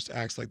Paul Pierce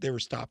acts like they were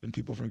stopping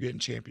people from getting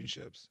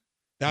championships.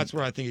 That's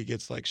where I think it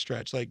gets like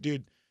stretched. Like,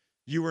 dude,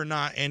 you were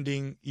not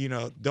ending.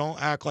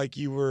 Don't act like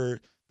you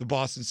were the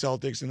Boston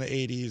Celtics in the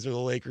 80s or the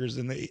Lakers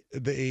in the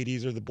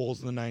 80s or the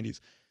Bulls in the 90s.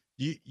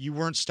 You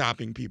weren't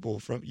stopping people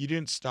you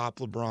didn't stop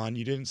LeBron.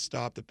 You didn't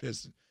stop the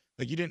Pistons.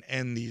 Like, you didn't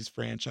end these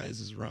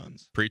franchises'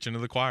 runs. Preaching to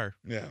the choir.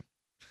 Yeah.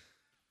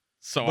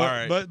 So, all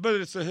right. But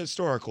it's a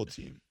historical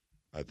team,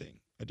 I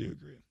think. I do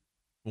agree.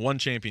 One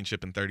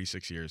championship in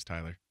 36 years,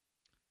 Tyler.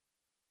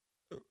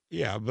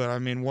 Yeah, but I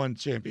mean, one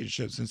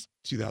championship since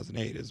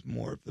 2008 is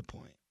more of the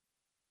point.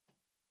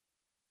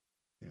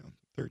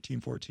 13,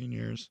 14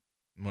 years.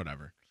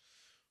 Whatever.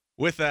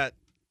 With that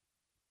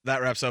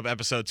wraps up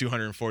episode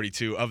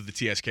 242 of the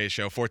TSK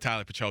Show. For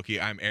Tyler Pacholke,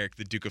 I'm Eric,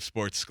 the Duke of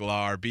Sports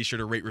Sklar. Be sure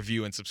to rate,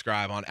 review, and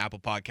subscribe on Apple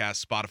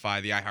Podcasts,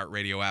 Spotify, the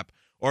iHeartRadio app,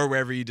 or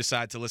wherever you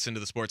decide to listen to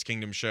the Sports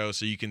Kingdom Show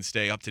so you can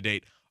stay up to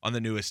date on the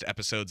newest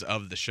episodes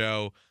of the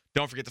show.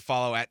 Don't forget to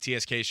follow at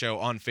TSK Show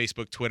on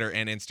Facebook, Twitter,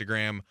 and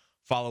Instagram.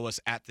 Follow us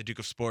at the Duke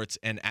of Sports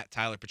and at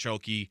Tyler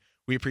Pacholke.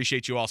 We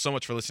appreciate you all so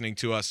much for listening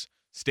to us.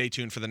 Stay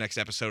tuned for the next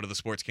episode of the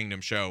Sports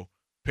Kingdom Show.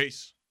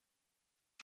 Peace.